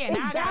 Hell yeah,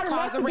 now I got to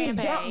cause a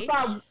rampage.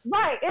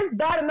 Right, it's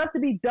bad enough to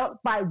be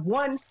dumped by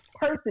one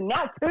person.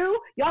 Now 2,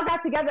 y'all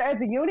got together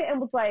as a unit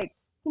and was like,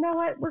 you know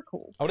what, we're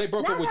cool. Oh, they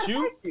broke up with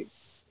you?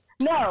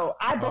 No,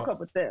 I broke up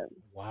with them.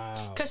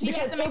 Wow. Because she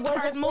had to make the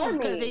first move.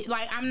 Because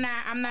like I'm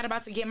not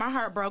about to get my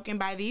heart broken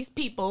by these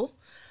people,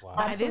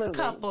 by this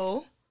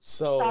couple.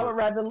 So I would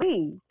rather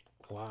leave.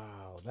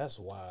 Wow, that's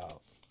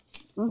wild.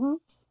 Mm-hmm.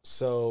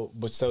 So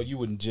you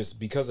wouldn't just,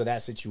 because of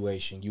that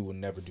situation, you would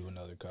never do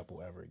another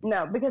couple ever again?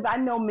 No, because I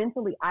know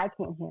mentally I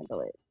can't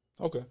handle it.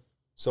 Okay.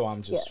 So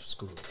I'm just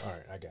screwed. All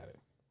right, I got it.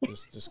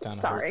 This kind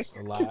of hurts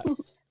a lot.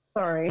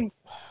 Sorry.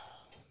 Oh,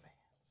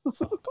 man.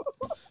 Fuck.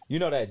 You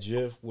know that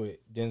GIF with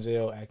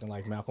Denzel acting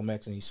like Malcolm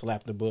X and he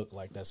slapped the book?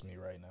 Like, that's me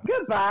right now.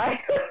 Goodbye.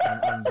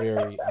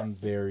 I'm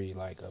very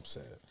like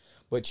upset.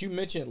 But you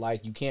mentioned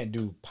like you can't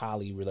do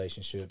poly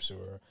relationships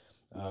or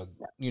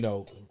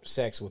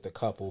sex with a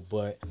couple,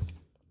 but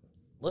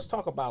let's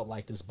talk about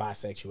like this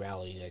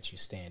bisexuality that you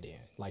stand in.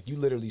 Like you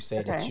literally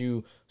said that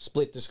you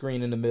split the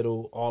screen in the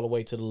middle, all the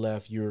way to the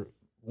left, you're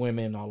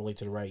women, all the way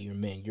to the right, you're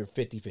men. You're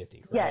 50-50,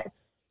 right? Yes,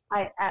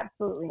 I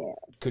absolutely am.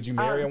 Could you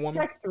marry a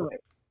woman? Sexually.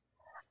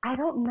 I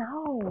don't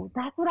know.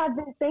 That's what I've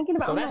been thinking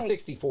about. So that's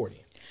 60-40.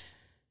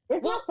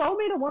 Is my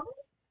soulmate a woman?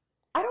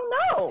 I don't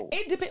know.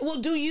 It depends. Well,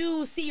 do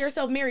you see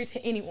yourself married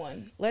to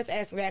anyone? Let's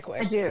ask that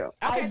question. I do.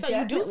 Okay, so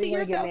you do see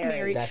yourself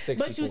married, that's 60-40.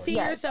 but you see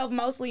yourself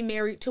mostly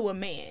married to a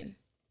man.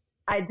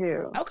 I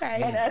do.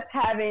 Okay. And us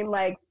having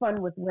like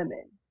fun with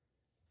women.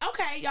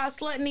 Okay, y'all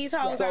slutting these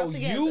hoes out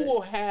together. You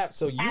will have,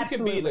 so you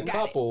Absolutely. can be the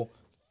couple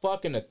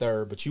fucking a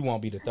third, but you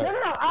won't be the third. No.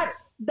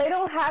 They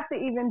don't have to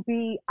even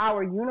be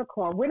our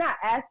unicorn. We're not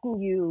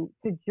asking you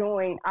to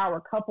join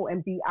our couple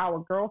and be our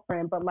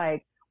girlfriend, but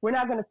like, we're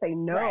not going to say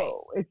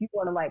no if you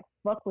want to like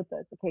fuck with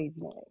us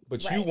occasionally.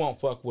 But you won't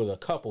fuck with a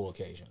couple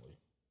occasionally.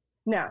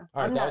 No.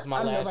 All right, that was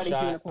my last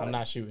shot. Unicorn. I'm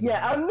not shooting.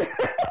 Yeah,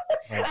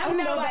 I'm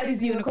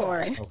nobody's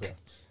unicorn. Okay.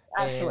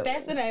 Absolutely.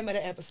 That's the name of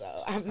the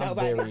episode. I'm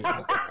nobody's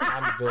unicorn.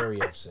 I'm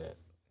very upset.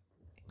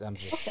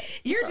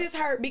 You're just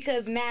hurt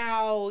because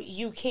now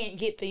you can't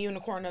get the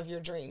unicorn of your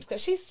dreams.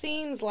 Because she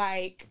seems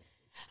like,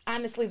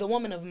 honestly, the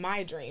woman of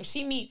my dreams.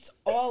 She meets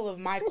all of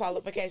my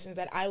qualifications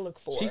that I look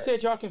for. She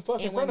said y'all can fuck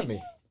in front of me.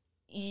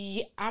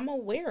 Yeah, I'm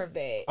aware of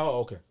that. Oh,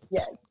 okay.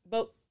 Yes.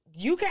 But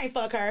you can't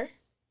fuck her.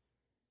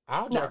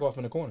 I'll jack off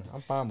in the corner.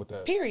 I'm fine with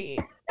that.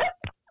 Period.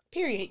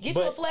 Get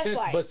you a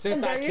flashlight. But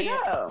since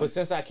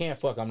I can't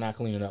fuck, I'm not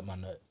cleaning up my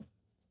nut.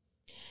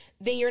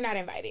 Then you're not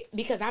invited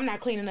because I'm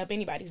not cleaning up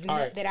anybody's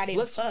nut that I didn't.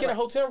 Let's just get a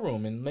hotel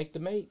room and make the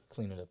maid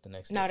clean it up the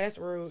next day. No, that's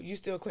rude. You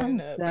still cleaning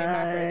up in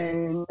my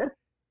presence.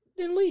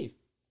 Then leave.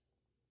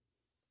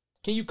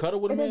 Can you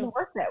cuddle with a male? It doesn't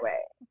work that way.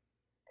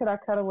 Could I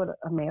cuddle with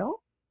a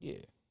male? Yeah.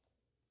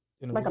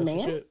 In a like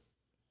relationship?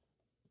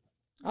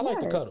 A man? I like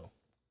to cuddle.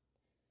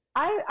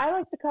 I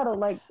like to cuddle.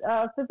 Like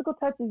physical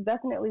touch is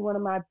definitely one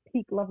of my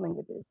peak love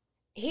languages.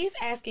 He's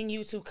asking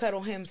you to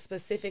cuddle him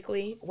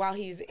specifically while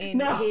he's in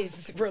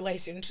his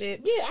relationship.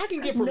 Yeah, I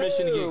can get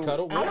permission to get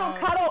cuddled. I don't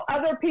cuddle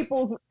other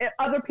people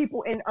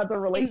in other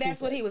relationships. And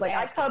that's what he was like,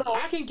 asking.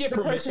 I can get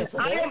permission for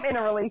that. I am in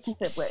a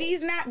relationship with.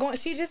 She's not going.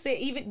 She just said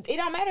even it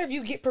don't matter if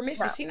you get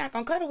permission. She's not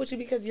gonna cuddle with you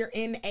because you're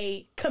in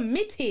a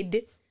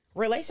committed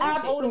relationship.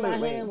 I'm holding my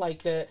hand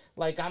like that,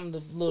 like I'm the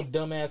little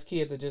dumbass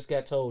kid that just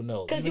got told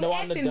no. Because you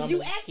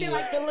acting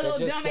like the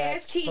little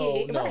dumbass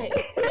kid. No. Right.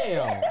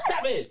 Damn,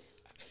 stop it.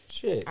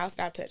 Shit. I'll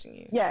stop touching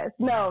you. Yes,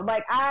 no,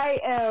 like I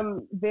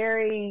am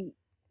very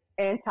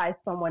anti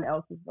someone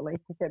else's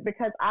relationship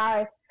because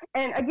I'm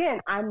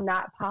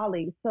not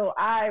poly, so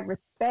I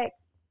respect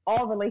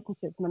all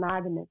relationships,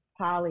 monogamous,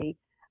 poly.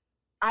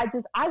 I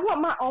want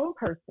my own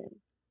person,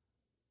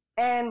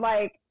 and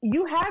like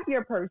you have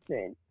your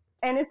person,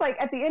 and it's like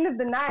at the end of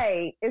the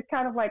night, it's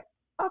kind of like,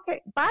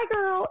 okay, bye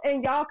girl,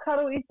 and y'all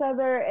cuddle each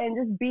other and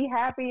just be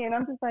happy, and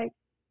I'm just like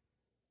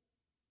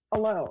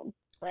alone.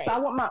 Right. So I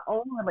want my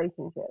own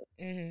relationship.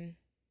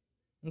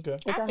 Mm-hmm. Okay.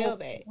 I feel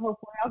that.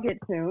 Hopefully I'll get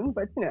soon,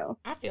 but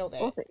I feel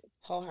that. We'll see.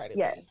 Wholeheartedly.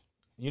 Yes.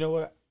 You know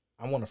what?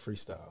 I want to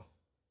freestyle.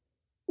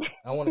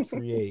 I want to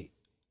create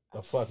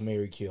a fuck,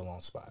 marry, kill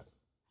on spot.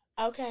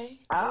 Okay.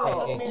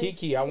 And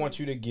Keke, I want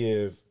you to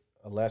give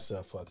Alessa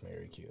a fuck,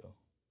 marry, kill.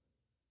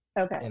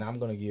 Okay. And I'm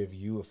gonna give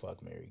you a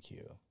fuck, marry,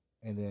 kill.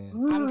 And then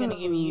I'm gonna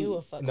give you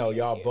a fuck. No,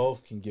 y'all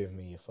both can give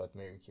me a fuck,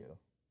 marry, kill.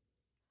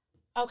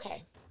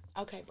 Okay.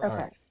 Okay, bro. All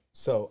right.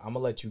 So I'm gonna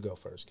let you go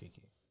first,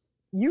 Keke.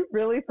 You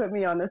really put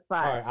me on the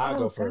spot. All right, I'll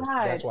go first.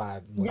 God. That's why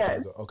I let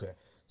you go. Okay.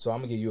 So I'm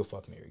gonna give you a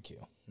fuck, marry,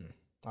 kill.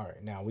 All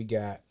right. Now we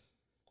got,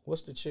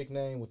 what's the chick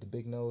name with the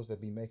big nose that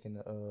be making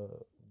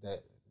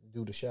that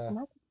do the shy?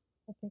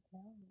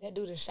 That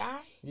do the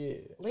shy? Yeah.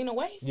 Lena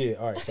Waithe? Yeah.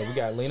 All right. So we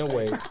got Lena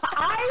Waithe.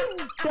 I'm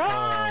done.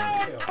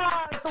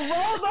 Throw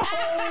the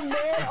whole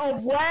man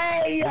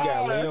away. We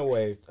got Lena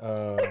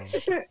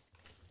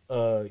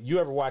Waithe. You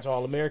ever watch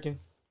All American?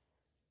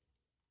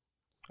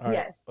 All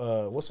right.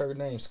 Yes. What's her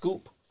name?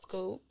 Scoop.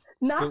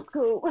 Not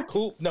Coop.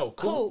 Coop. No,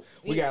 Coop.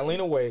 We got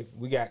Lena Waithe.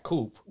 We got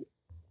Coop.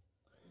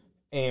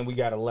 And we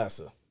got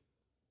Alessa.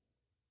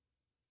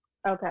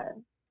 Okay.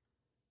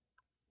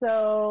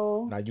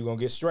 So now you're gonna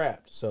get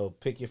strapped. So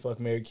pick your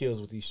fuck, marry,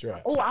 kills with these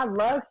straps.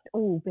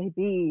 Oh,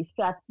 baby,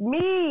 strap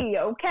me.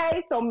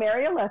 Okay, so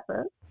marry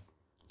Alessa,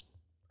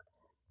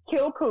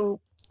 kill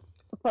Coop,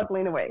 fuck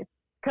Lena Waithe.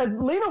 Because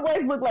Lena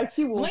Waithe look like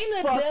she will.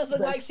 Lena does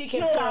look like she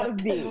can fuck.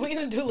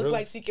 Lena do look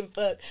like she can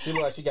fuck. She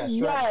look like she got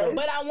straps.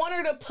 But I want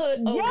her to put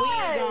a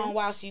wig on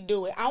while she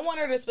do it. I want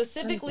her to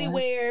specifically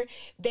wear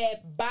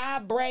that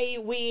bob braid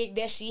wig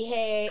that she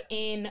had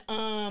in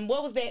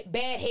what was that?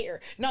 Bad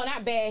Hair. No,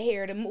 not Bad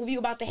Hair. The movie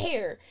about the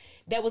hair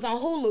that was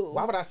on Hulu.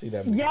 Why would I see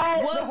that movie?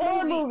 Yes, what the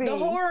horror movie. The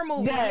horror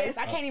movie. Yes,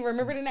 I can't even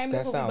remember the name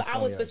of the movie, but I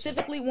would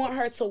specifically want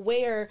her to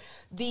wear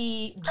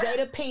the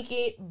Jada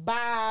Pinkett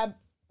bob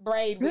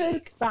braid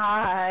wig.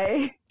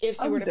 Bye. If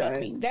she were to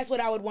fuck me. That's what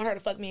I would want her to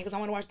fuck me because I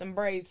want to watch them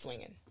braids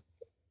swinging.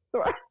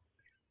 Right.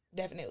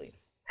 Definitely.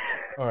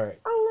 All right.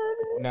 I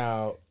love it.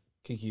 Now,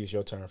 Keke, it's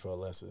your turn for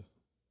Alessa.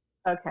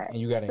 Okay. And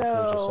you got to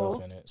include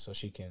yourself in it so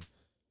she can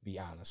be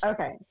honest.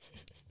 Okay.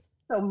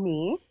 So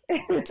me.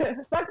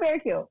 Fuck,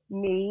 marry, kill.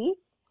 Me.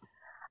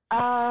 Who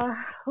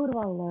do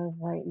I love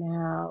right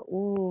now?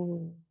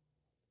 Ooh.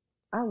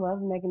 I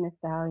love Megan Thee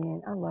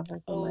Stallion. I love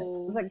her so much.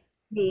 It's like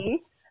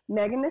me.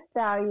 Megan Thee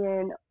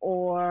Stallion,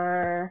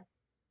 or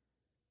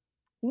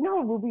you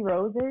know who Ruby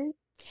Rose is?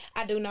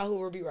 I do know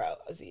who Ruby Rose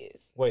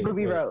is. Wait,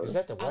 Rose. Is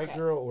that the white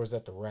girl or is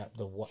that the rap?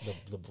 The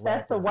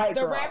That's the white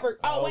girl. The rapper.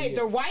 Oh wait,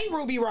 the white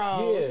Ruby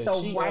Rose. Yeah,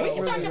 we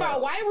can talk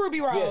about white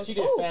Ruby Rose. Yeah, she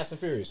did Fast and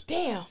Furious.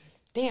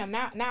 Damn,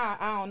 now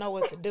I don't know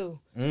what to do.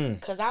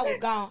 Cause I was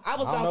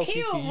gonna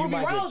kill Ruby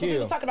Rose if we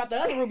was talking about the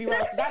other Ruby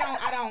Rose. Cause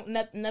I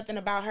don't nothing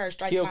about her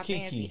strikes my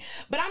fancy.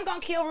 But I'm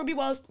gonna kill Ruby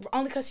Rose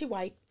only cause she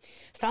white.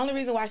 It's the only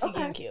reason why she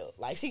getting killed.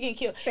 Like she getting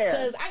killed.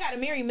 Cause I gotta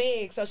marry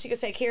Meg so she could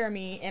take care of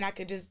me and I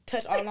could just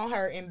touch all on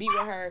her and be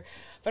with her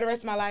for the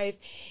rest of my life.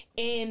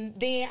 And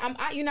then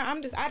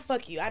I'd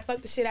fuck you. I'd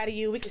fuck the shit out of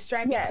you. We could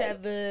strap each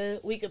other.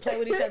 We could play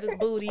with each other's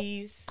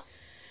booties.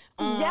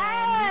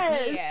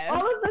 Yes. All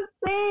of the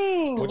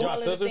things. Would y'all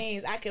scissor?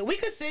 We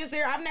could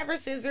scissor. I've never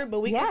scissored,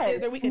 but we could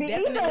scissor. We could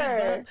definitely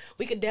bump.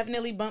 We could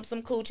definitely bump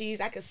some coochies.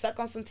 I could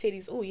suck on some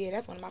titties. Oh yeah,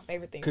 that's one of my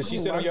favorite things. Could she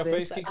sit on your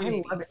face, Keke? I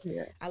love it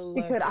here. I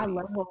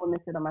love when women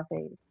sit on my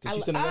face. Could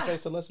she sit on your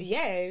face, Alessa?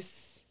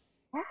 Yes.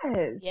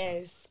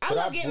 Yes. I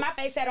love getting my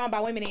face sat on by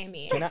women and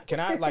men. Can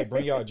I like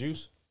bring y'all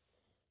juice?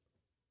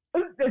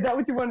 Is that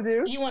what you want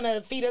to do? You want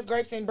to feed us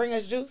grapes and bring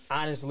us juice?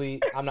 Honestly,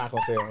 I'm not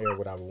gonna say on air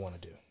what I would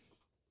want to do.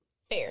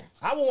 Fair.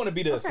 I would want to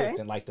be the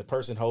assistant, like the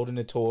person holding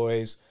the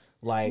toys,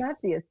 like not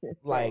the assistant,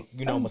 like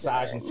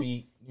massaging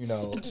feet,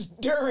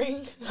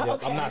 during.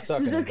 Yep, I'm not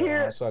sucking.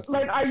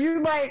 Like, are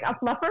you like a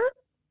fluffer?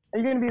 Are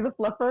you gonna be the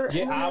fluffer?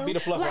 Yeah, I'll be the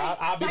fluffer.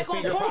 I'll be the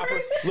finger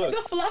popper. Look,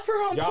 the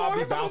fluffer on y'all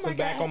be bouncing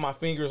back on my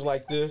fingers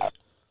like this.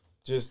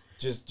 Just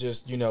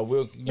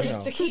we'll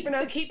to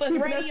keep us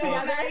radio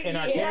all night. And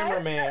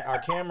our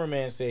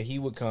cameraman said he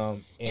would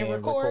come and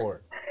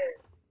record.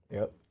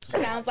 Yep.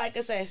 Sounds like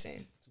a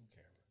session.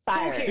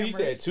 He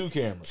said 2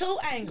 cameras. 2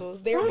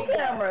 angles. There we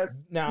go.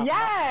 Now,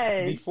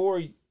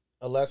 before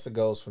Alessa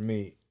goes for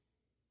me,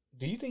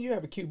 do you think you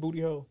have a cute booty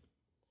hole?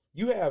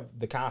 You have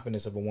the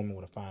confidence of a woman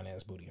with a fine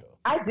ass booty hole.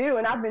 I do,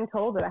 and I've been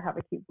told that I have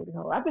a cute booty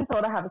hole. I've been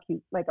told I have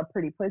a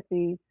pretty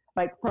pussy,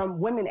 like from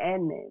women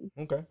and men.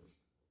 Okay.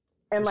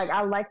 And like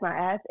I like my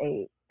ass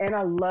ate, and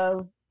I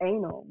love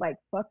anal. Like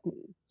fuck me.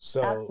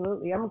 So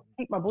absolutely, I'm gonna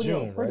keep my booty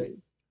hole pretty. Right?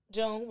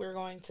 June, we're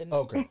going to.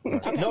 Okay.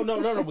 Right.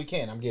 No, we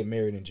can't. I'm getting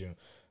married in June.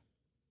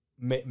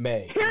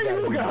 May. Here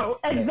you go.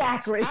 May.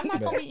 Exactly. I'm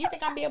not gonna be. You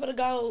think I'll be able to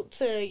go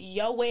to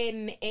your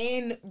wedding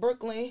in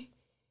Brooklyn?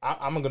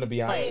 I'm gonna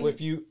be honest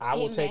with you. I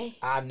will take.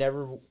 I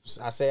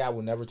say I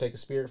will never take a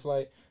Spirit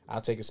flight.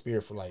 I'll take a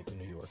Spirit flight to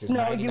New York. It's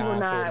no, you will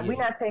not. We're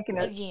not taking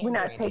a. We're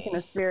not taking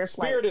a Spirit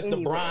flight. Spirit is the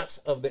Bronx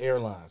of the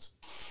airlines.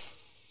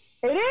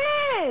 It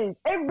is.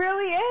 It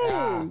really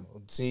is.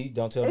 See,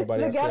 don't tell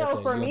nobody I said that.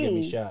 You're gonna get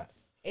me shot.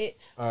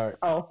 All right.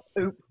 Oh,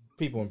 oops.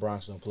 People in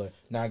Bronx don't play.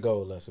 Now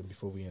go, Alyssa,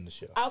 before we end the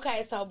show.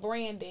 Okay, so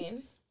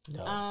Brandon.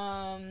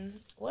 No.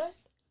 What?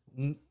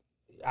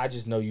 I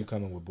just know you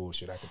coming with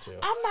bullshit. I can tell.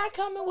 I'm not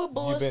coming with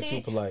bullshit. You've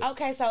been too polite.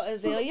 Okay, so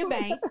Azalea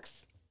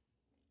Banks.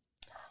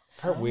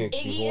 Her wigs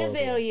be horrible.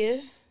 Iggy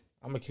Azalea.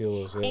 I'm gonna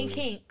kill Azalea. And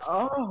Kinks.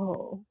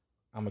 Oh.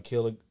 I'm gonna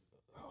kill it.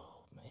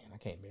 Oh man, I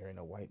can't marry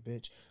no white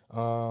bitch.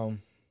 I'm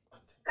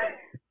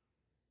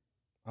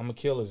gonna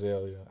kill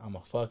Azalea. I'm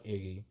gonna fuck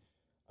Iggy.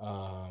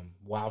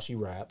 While she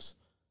raps,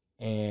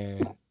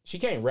 and she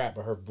can't rap,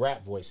 but her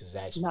rap voice is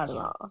actually not cute.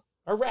 at all.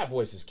 Her rap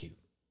voice is cute.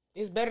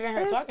 It's better than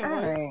her talking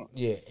voice. Right.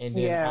 Yeah, and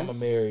then I'm gonna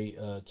marry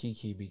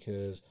Keke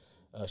because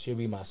she'll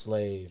be my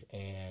slave,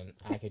 and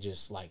I could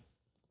just like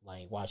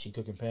while she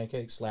cooking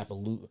pancakes, slap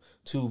a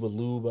tube of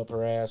lube up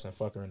her ass and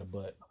fuck her in the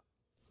butt.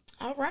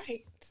 All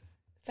right,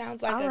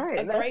 sounds like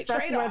a great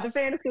trade-off. That's where the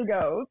fantasy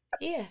goes.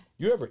 Yeah.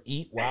 You ever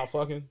eat while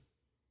fucking?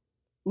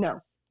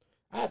 No.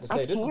 I have to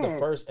say, this is the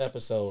first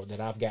episode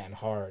that I've gotten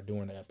hard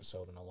during the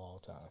episode in a long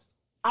time.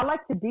 I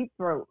like to deep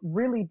throat,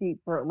 really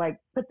deep throat. Like,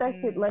 put that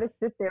shit, let it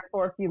sit there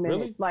for a few minutes.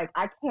 Really? Like,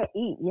 I can't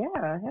eat.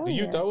 Yeah. Do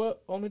you throw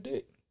up on the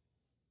dick?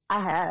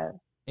 I have.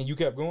 And you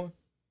kept going?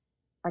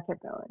 I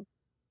kept going.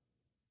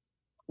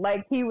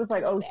 Like, he was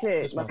like, oh,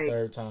 shit. This is my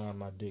third time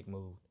my dick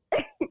moved.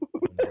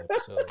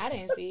 I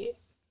didn't see it.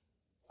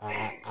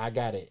 I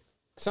got it.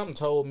 Something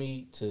told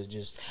me to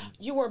just...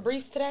 You wore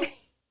briefs today?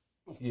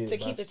 Yeah, to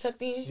keep it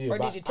tucked in? Or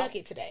did you tuck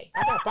it today?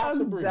 I got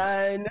boxer briefs.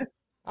 Done.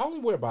 I only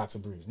wear boxer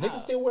briefs. Niggas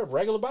still wear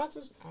regular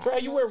boxers? Trey,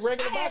 you wear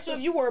regular boxers? I asked you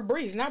if you wore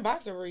briefs, not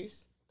boxer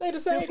briefs. They the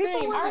same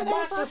thing. This is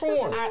boxer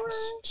form.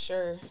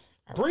 Sure.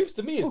 Briefs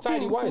to me is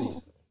tighty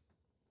whities.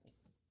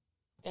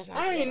 That's not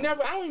I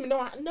don't even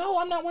know. No,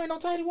 I'm not wearing no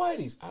tighty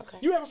whities. Okay.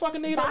 You ever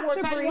fucking nigga that wore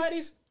tighty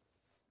whities?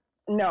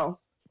 No.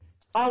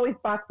 Always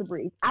boxer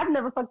briefs. I've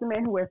never fucked a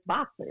man who wears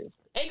boxers.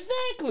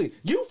 Exactly.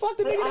 You fucked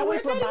a nigga that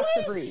wears tighty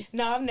whities?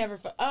 No, I've never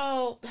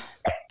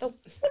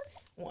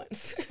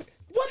once.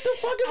 What the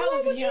fuck is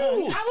wrong with you?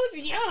 I was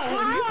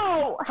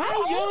young.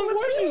 How young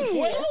were you?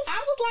 12?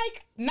 I was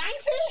like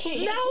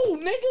 19. No,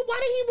 nigga. Why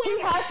did he wear?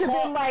 He has to be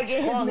like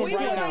in his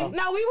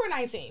we were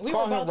 19. We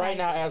Call were both him right 19.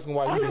 now, asking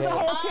why you had.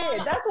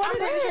 That's what I'm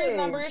pretty sure his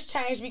number has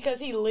changed because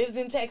he lives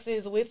in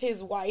Texas with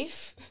his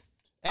wife.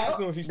 Ask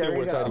him if he still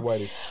wears tighty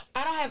whities.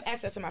 I don't have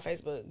access to my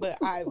Facebook, but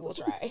I will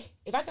try.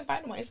 If I can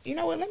find one. You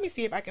know what? Let me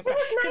see if I can find.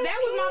 Because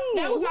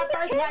that was my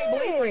first white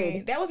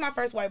boyfriend. That was my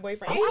first white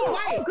boyfriend. And he was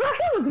white. Girl,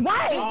 he was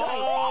white.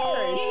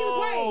 Yeah, he was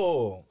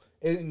white.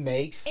 It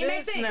makes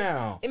sense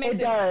now. It makes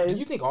sense. Do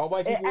you think all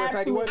white people wear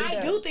tighty whities? I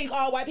do think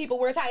all white people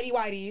wear tighty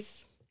whities.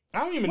 I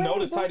don't even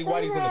notice tighty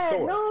whities in the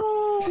store.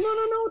 No,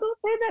 don't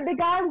say that. The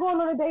guy I'm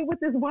going on a date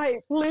with is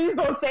white. Please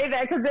don't say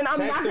that, because then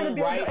I'm not going to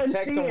be able to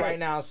text him right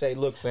now and say,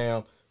 look,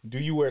 fam, do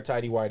you wear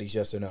tighty whities,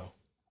 yes or no?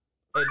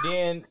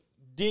 And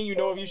then you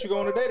know if you should go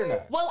on a date or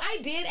not. Well, I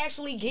did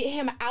actually get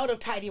him out of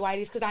tighty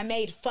whities because I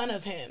made fun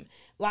of him,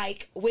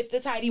 like, with the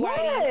tighty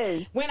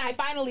whities when I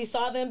finally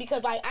saw them,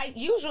 because, like, I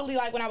usually,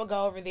 like, when I would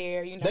go over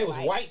there, you know, they was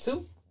white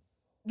too?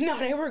 No,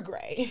 they were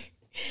gray.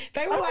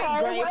 They were like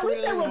gray Fruit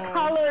of the Loom.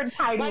 Colored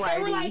tighty like whities.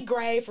 They were like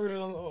gray Fruit of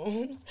the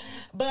Loom.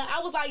 But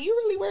I was like, you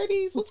really wear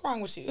these? What's wrong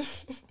with you?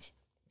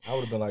 I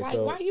would have been like,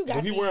 so why you got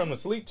did he wear them to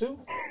sleep too?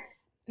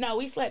 No,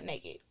 we slept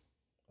naked.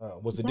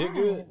 Was the dick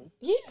good?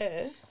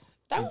 Yeah.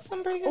 That was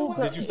some pretty good one.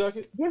 Did you suck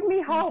it? Give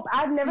me hope.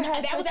 I've never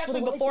had. That was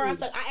actually before I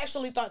sucked. I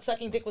actually thought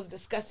sucking dick was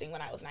disgusting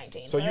when I was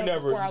 19. So you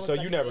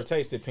never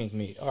tasted pink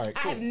meat. All right,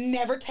 cool. I have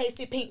never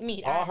tasted pink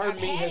meat. All her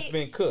meat has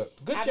been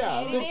cooked. Good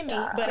job. I've had it in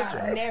meat, but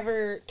I've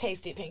never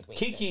tasted pink meat.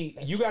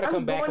 Keke, you got to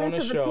come back on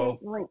the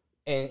show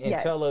and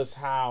tell us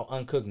how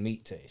uncooked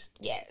meat tastes.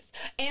 Yes.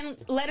 And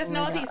let us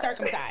know if he's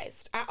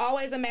circumcised. I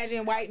always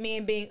imagine white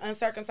men being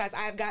uncircumcised.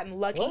 I've gotten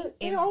lucky. What?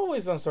 They're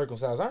always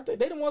uncircumcised, aren't they?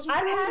 They're the ones who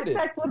created it. I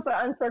had sex with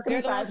the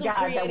uncircumcised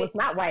guy that was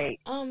not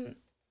white.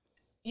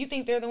 You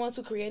think they're the ones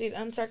who created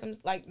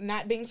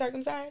not being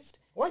circumcised?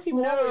 White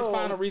people always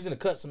find a reason to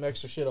cut some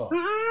extra shit off.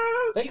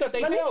 They cut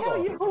their tails off. Let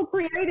me tell you who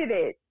created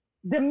it.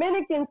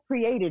 Dominicans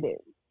created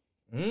it.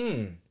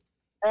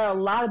 A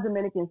lot of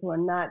Dominicans who are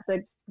not.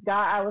 The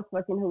guy I was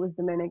fucking who was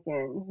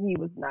Dominican, he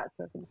was not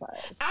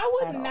circumcised. I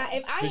would not.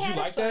 If I had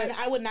a son,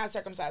 I would not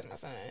circumcise my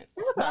son.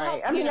 That's all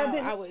right. I mean,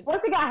 I would.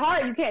 Once it got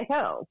hard, you can't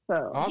tell.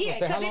 So yeah,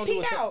 because it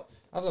peek out.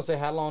 I was gonna say,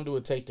 how long do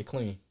it take to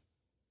clean?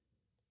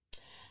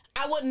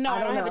 I wouldn't know.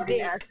 I don't have a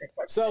dick.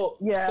 So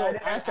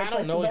I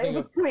don't know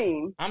anything.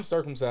 Clean. I'm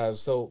circumcised.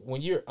 So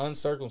when you're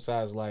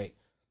uncircumcised, like,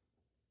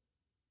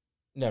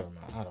 never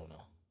mind. I don't know.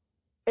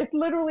 It's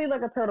literally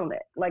like a turtleneck.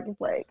 Like,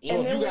 it's like.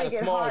 So if you got a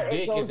small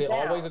dick, is it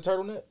always a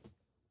turtleneck?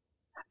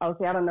 Oh,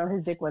 see, I don't know.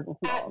 His dick wasn't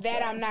small.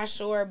 I'm not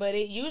sure, but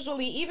it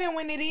usually, even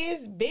when it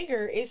is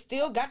bigger, it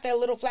still got that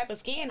little flap of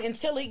skin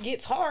until it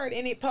gets hard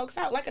and it pokes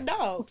out like a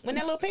dog. When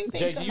that little pink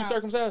thing JG, you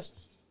circumcised?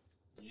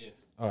 Yeah.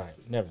 All right,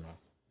 never mind.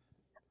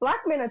 Black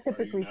men are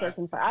typically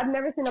circumcised. I've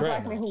never seen a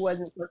black man who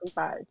wasn't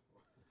circumcised.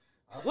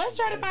 Let's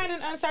try to find an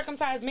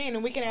uncircumcised man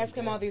and we can ask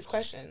him all these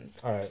questions.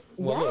 All right.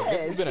 Well, look,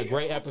 this has been a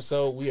great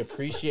episode. We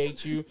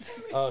appreciate you.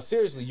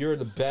 Seriously, you're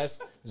the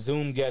best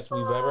Zoom guest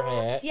we've ever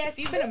had. Yes,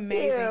 you've been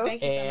amazing.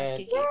 Thank you so much,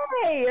 Keke.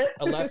 Yay.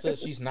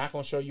 Alessa, she's not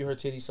going to show you her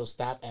titties, so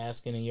stop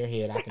asking in your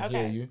head. I can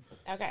hear you.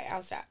 Okay,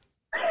 I'll stop.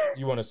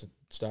 You want us to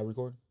stop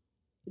recording?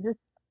 Just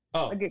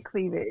a good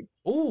cleavage.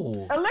 Ooh.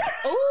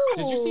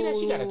 Did you see that?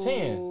 She got a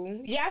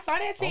tan. Yeah, I saw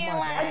that tan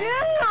line.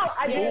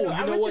 I do. Ooh,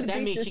 you know what?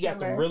 That means she got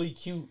the really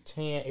cute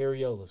tan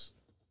areolas.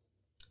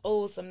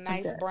 Oh, some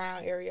nice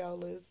brown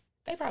areolas.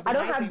 They probably I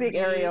don't have big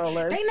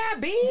areolas. They not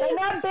big? They're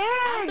not big.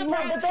 I'm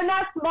surprised. No, but they're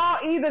not small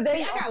either.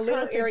 See, I got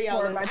little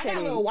areolas. I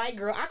got little white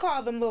girl. I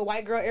call them little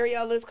white girl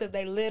areolas because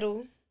they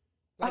little.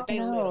 Like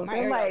they little. My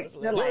areolas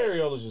little. Their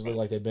areolas just look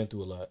like they've been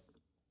through a lot.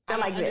 I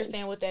don't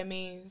understand what that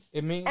means.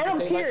 It means that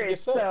they like to get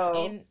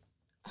sucked.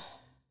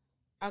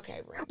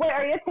 Okay, Brandon. Wait,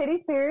 are your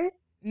titties pierced?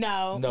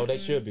 No. No, they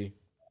should be.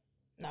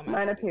 No,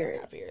 mine are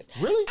pierced.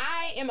 Really?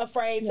 I am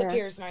afraid to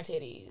pierce my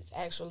titties,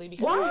 actually.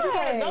 Because you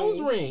got a nose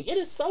ring. It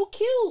is so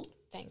cute.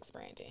 Thanks,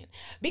 Brandon.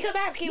 Because I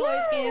have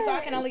keloid skin, so I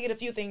can only get a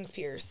few things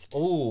pierced.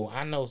 Ooh,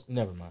 I know.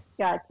 Never mind.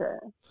 Gotcha.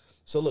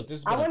 So look,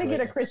 this is. I want to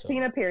get a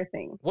Christina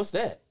piercing. What's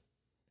that?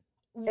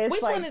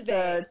 Which one is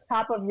that? It's the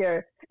top of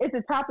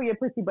your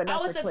pussy, but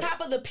not it's the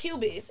top of the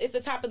pubis. It's the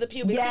top of the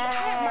pubis. Yes. See,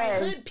 I have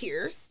my hood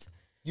pierced.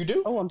 You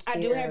do? Oh, I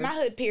do have my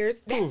hood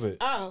pierced. Prove it.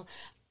 Oh,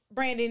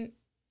 Brandon,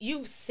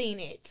 you've seen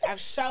it. I've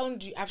shown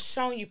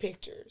you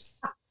pictures.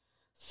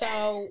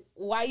 So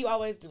why you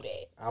always do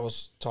that? I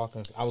was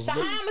talking. So how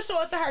I'm gonna show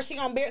it to her? She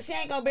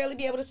ain't gonna barely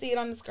be able to see it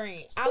on the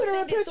screen. I'll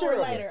send it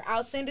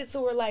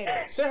to her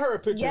later. Send her a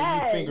picture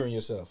of you fingering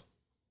yourself.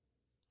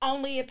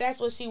 Only if that's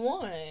what she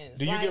wants.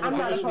 Do you give her I'm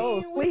not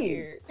opposed.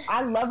 Please.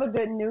 I love a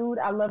good nude.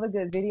 I love a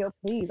good video.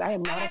 Please. I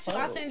am not opposed.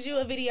 I'll send you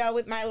a video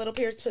with my little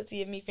pierced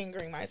pussy of me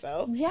fingering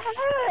myself.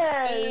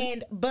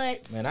 Yes.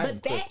 But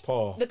Chris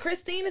Paul. The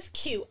Christine is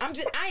cute.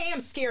 I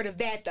am scared of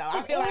that though.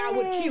 I feel like I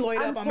would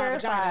keloid up on my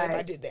vagina if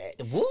I did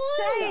that.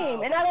 What?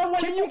 Same. And I don't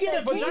want Can you get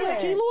a vagina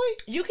keloid?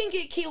 You can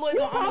get keloids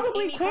on almost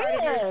any part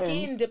of your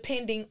skin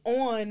depending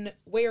on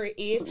where it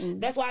is.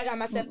 That's why I got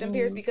my septum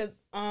pierced because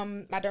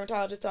my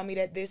dermatologist told me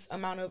that this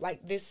amount of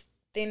this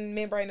thin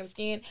membrane of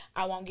skin,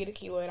 I won't get a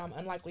keloid. I'm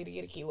unlikely to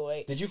get a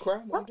keloid. Did you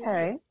cry?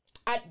 Okay.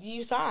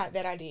 You saw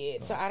that I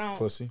did, so I don't.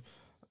 Pussy.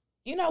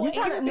 You know what?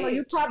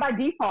 You cry by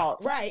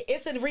default. Right.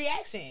 It's a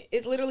reaction.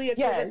 It's literally a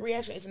tear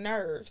reaction. It's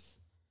nerves.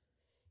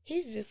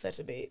 He's just such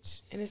a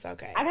bitch, and it's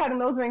okay. I've had a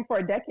nose ring for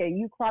a decade.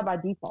 You cry by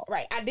default.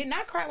 Right. I did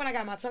not cry when I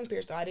got my tongue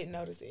pierced, though. I didn't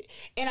notice it,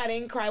 and I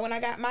didn't cry when I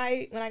got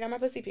my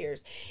pussy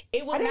pierced.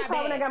 It was not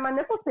bad. When I got my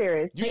nipple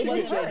pierced. You should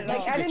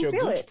get your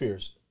gooch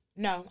pierced.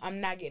 No, I'm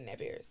not getting that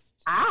pierced.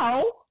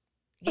 Ow.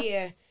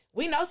 Yeah,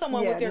 we know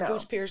someone with their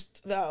gooch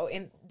pierced though,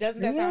 and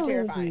doesn't that sound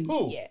terrifying?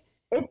 Who? Yeah.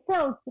 It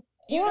sounds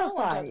horrifying. You know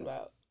what I'm talking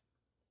about?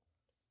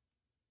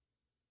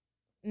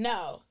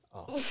 No.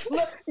 Oh.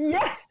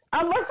 Yes,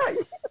 I love her.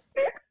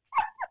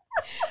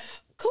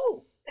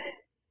 Cool.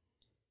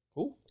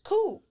 Who?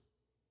 Cool.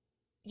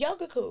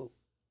 Yoga cool.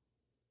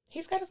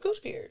 He's got his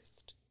gooch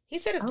pierced. He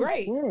said it's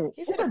great. Shit.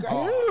 He said it's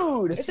great.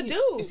 Dude. It's a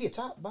dude. Is he a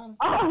top, bottom?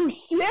 Oh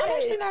shit! I'm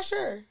actually not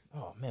sure.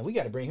 Oh man, we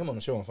got to bring him on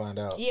the show and find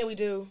out. Yeah, we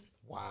do.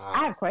 Wow.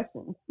 I have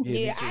questions.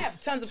 Yeah, I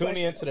have tons of questions. Tune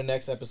me into the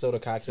next episode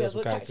of Cocktails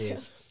with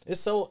Cocktails. It's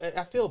so,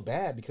 I feel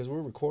bad because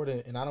we're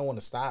recording and I don't want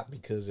to stop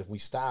because if we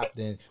stop,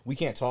 then we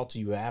can't talk to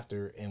you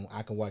after and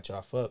I can watch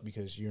y'all fuck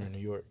because you're in New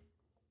York.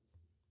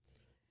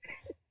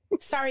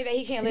 Sorry that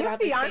he can't live out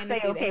this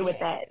fantasy. Okay with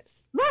that,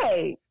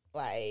 right?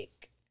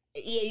 Like,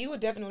 yeah, you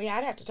would definitely.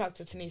 I'd have to talk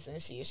to Tanisa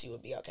and see if she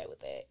would be okay with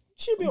that.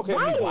 She'd be okay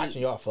with me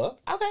watching y'all fuck.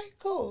 Okay,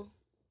 cool.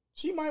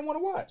 She might want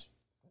to watch.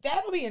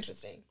 That'll be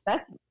interesting.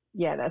 That's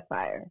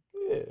fire.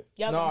 Yeah.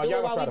 Y'all gonna do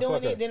it while we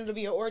doing it? Then it'll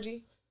be an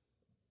orgy.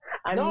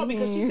 No,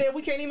 because she said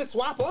we can't even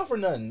swap off or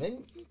nothing.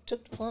 Man, you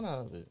took the fun out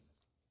of it.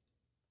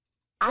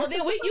 Well, then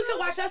you can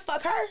watch us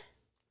fuck her.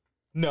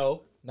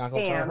 No. Not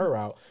gonna turn her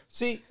out.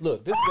 See,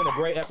 look, this has been a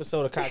great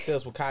episode of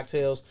Cocktails with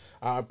Cocktails.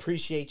 I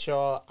appreciate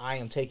y'all. I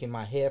am taking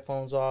my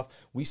headphones off.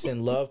 We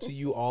send love to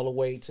you all the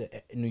way to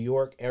New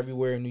York,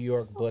 everywhere in New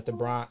York, but the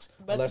Bronx.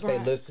 Unless they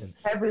listen.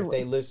 Everywhere. If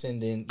they listen,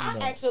 then I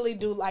actually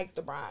do like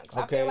the Bronx.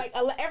 Okay. I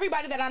feel like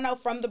everybody that I know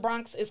from the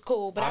Bronx is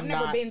cool, but I've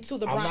never been to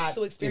the Bronx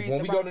to experience the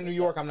Bronx. When we go to New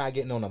York, I'm not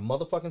getting on a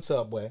motherfucking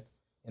subway,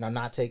 and I'm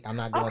not going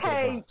to the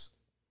Bronx.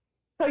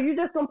 So you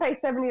just gonna pay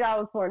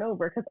 $70 for an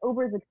Uber because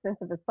Uber is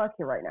expensive as fuck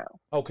here right now.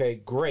 Okay,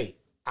 great.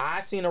 I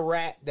seen a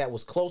rat that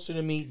was closer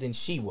to me than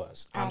she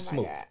was. I'm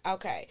smooth. God.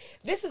 Okay,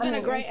 this has been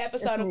a great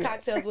episode of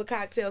Cocktails with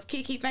Cocktails.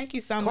 Keke, thank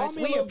you so much.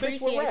 We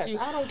appreciate you.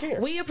 I don't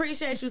care. We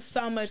appreciate you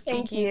so much, Keke.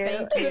 Thank you.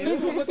 And the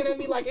nigga was looking at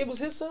me like it was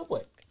his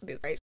subway.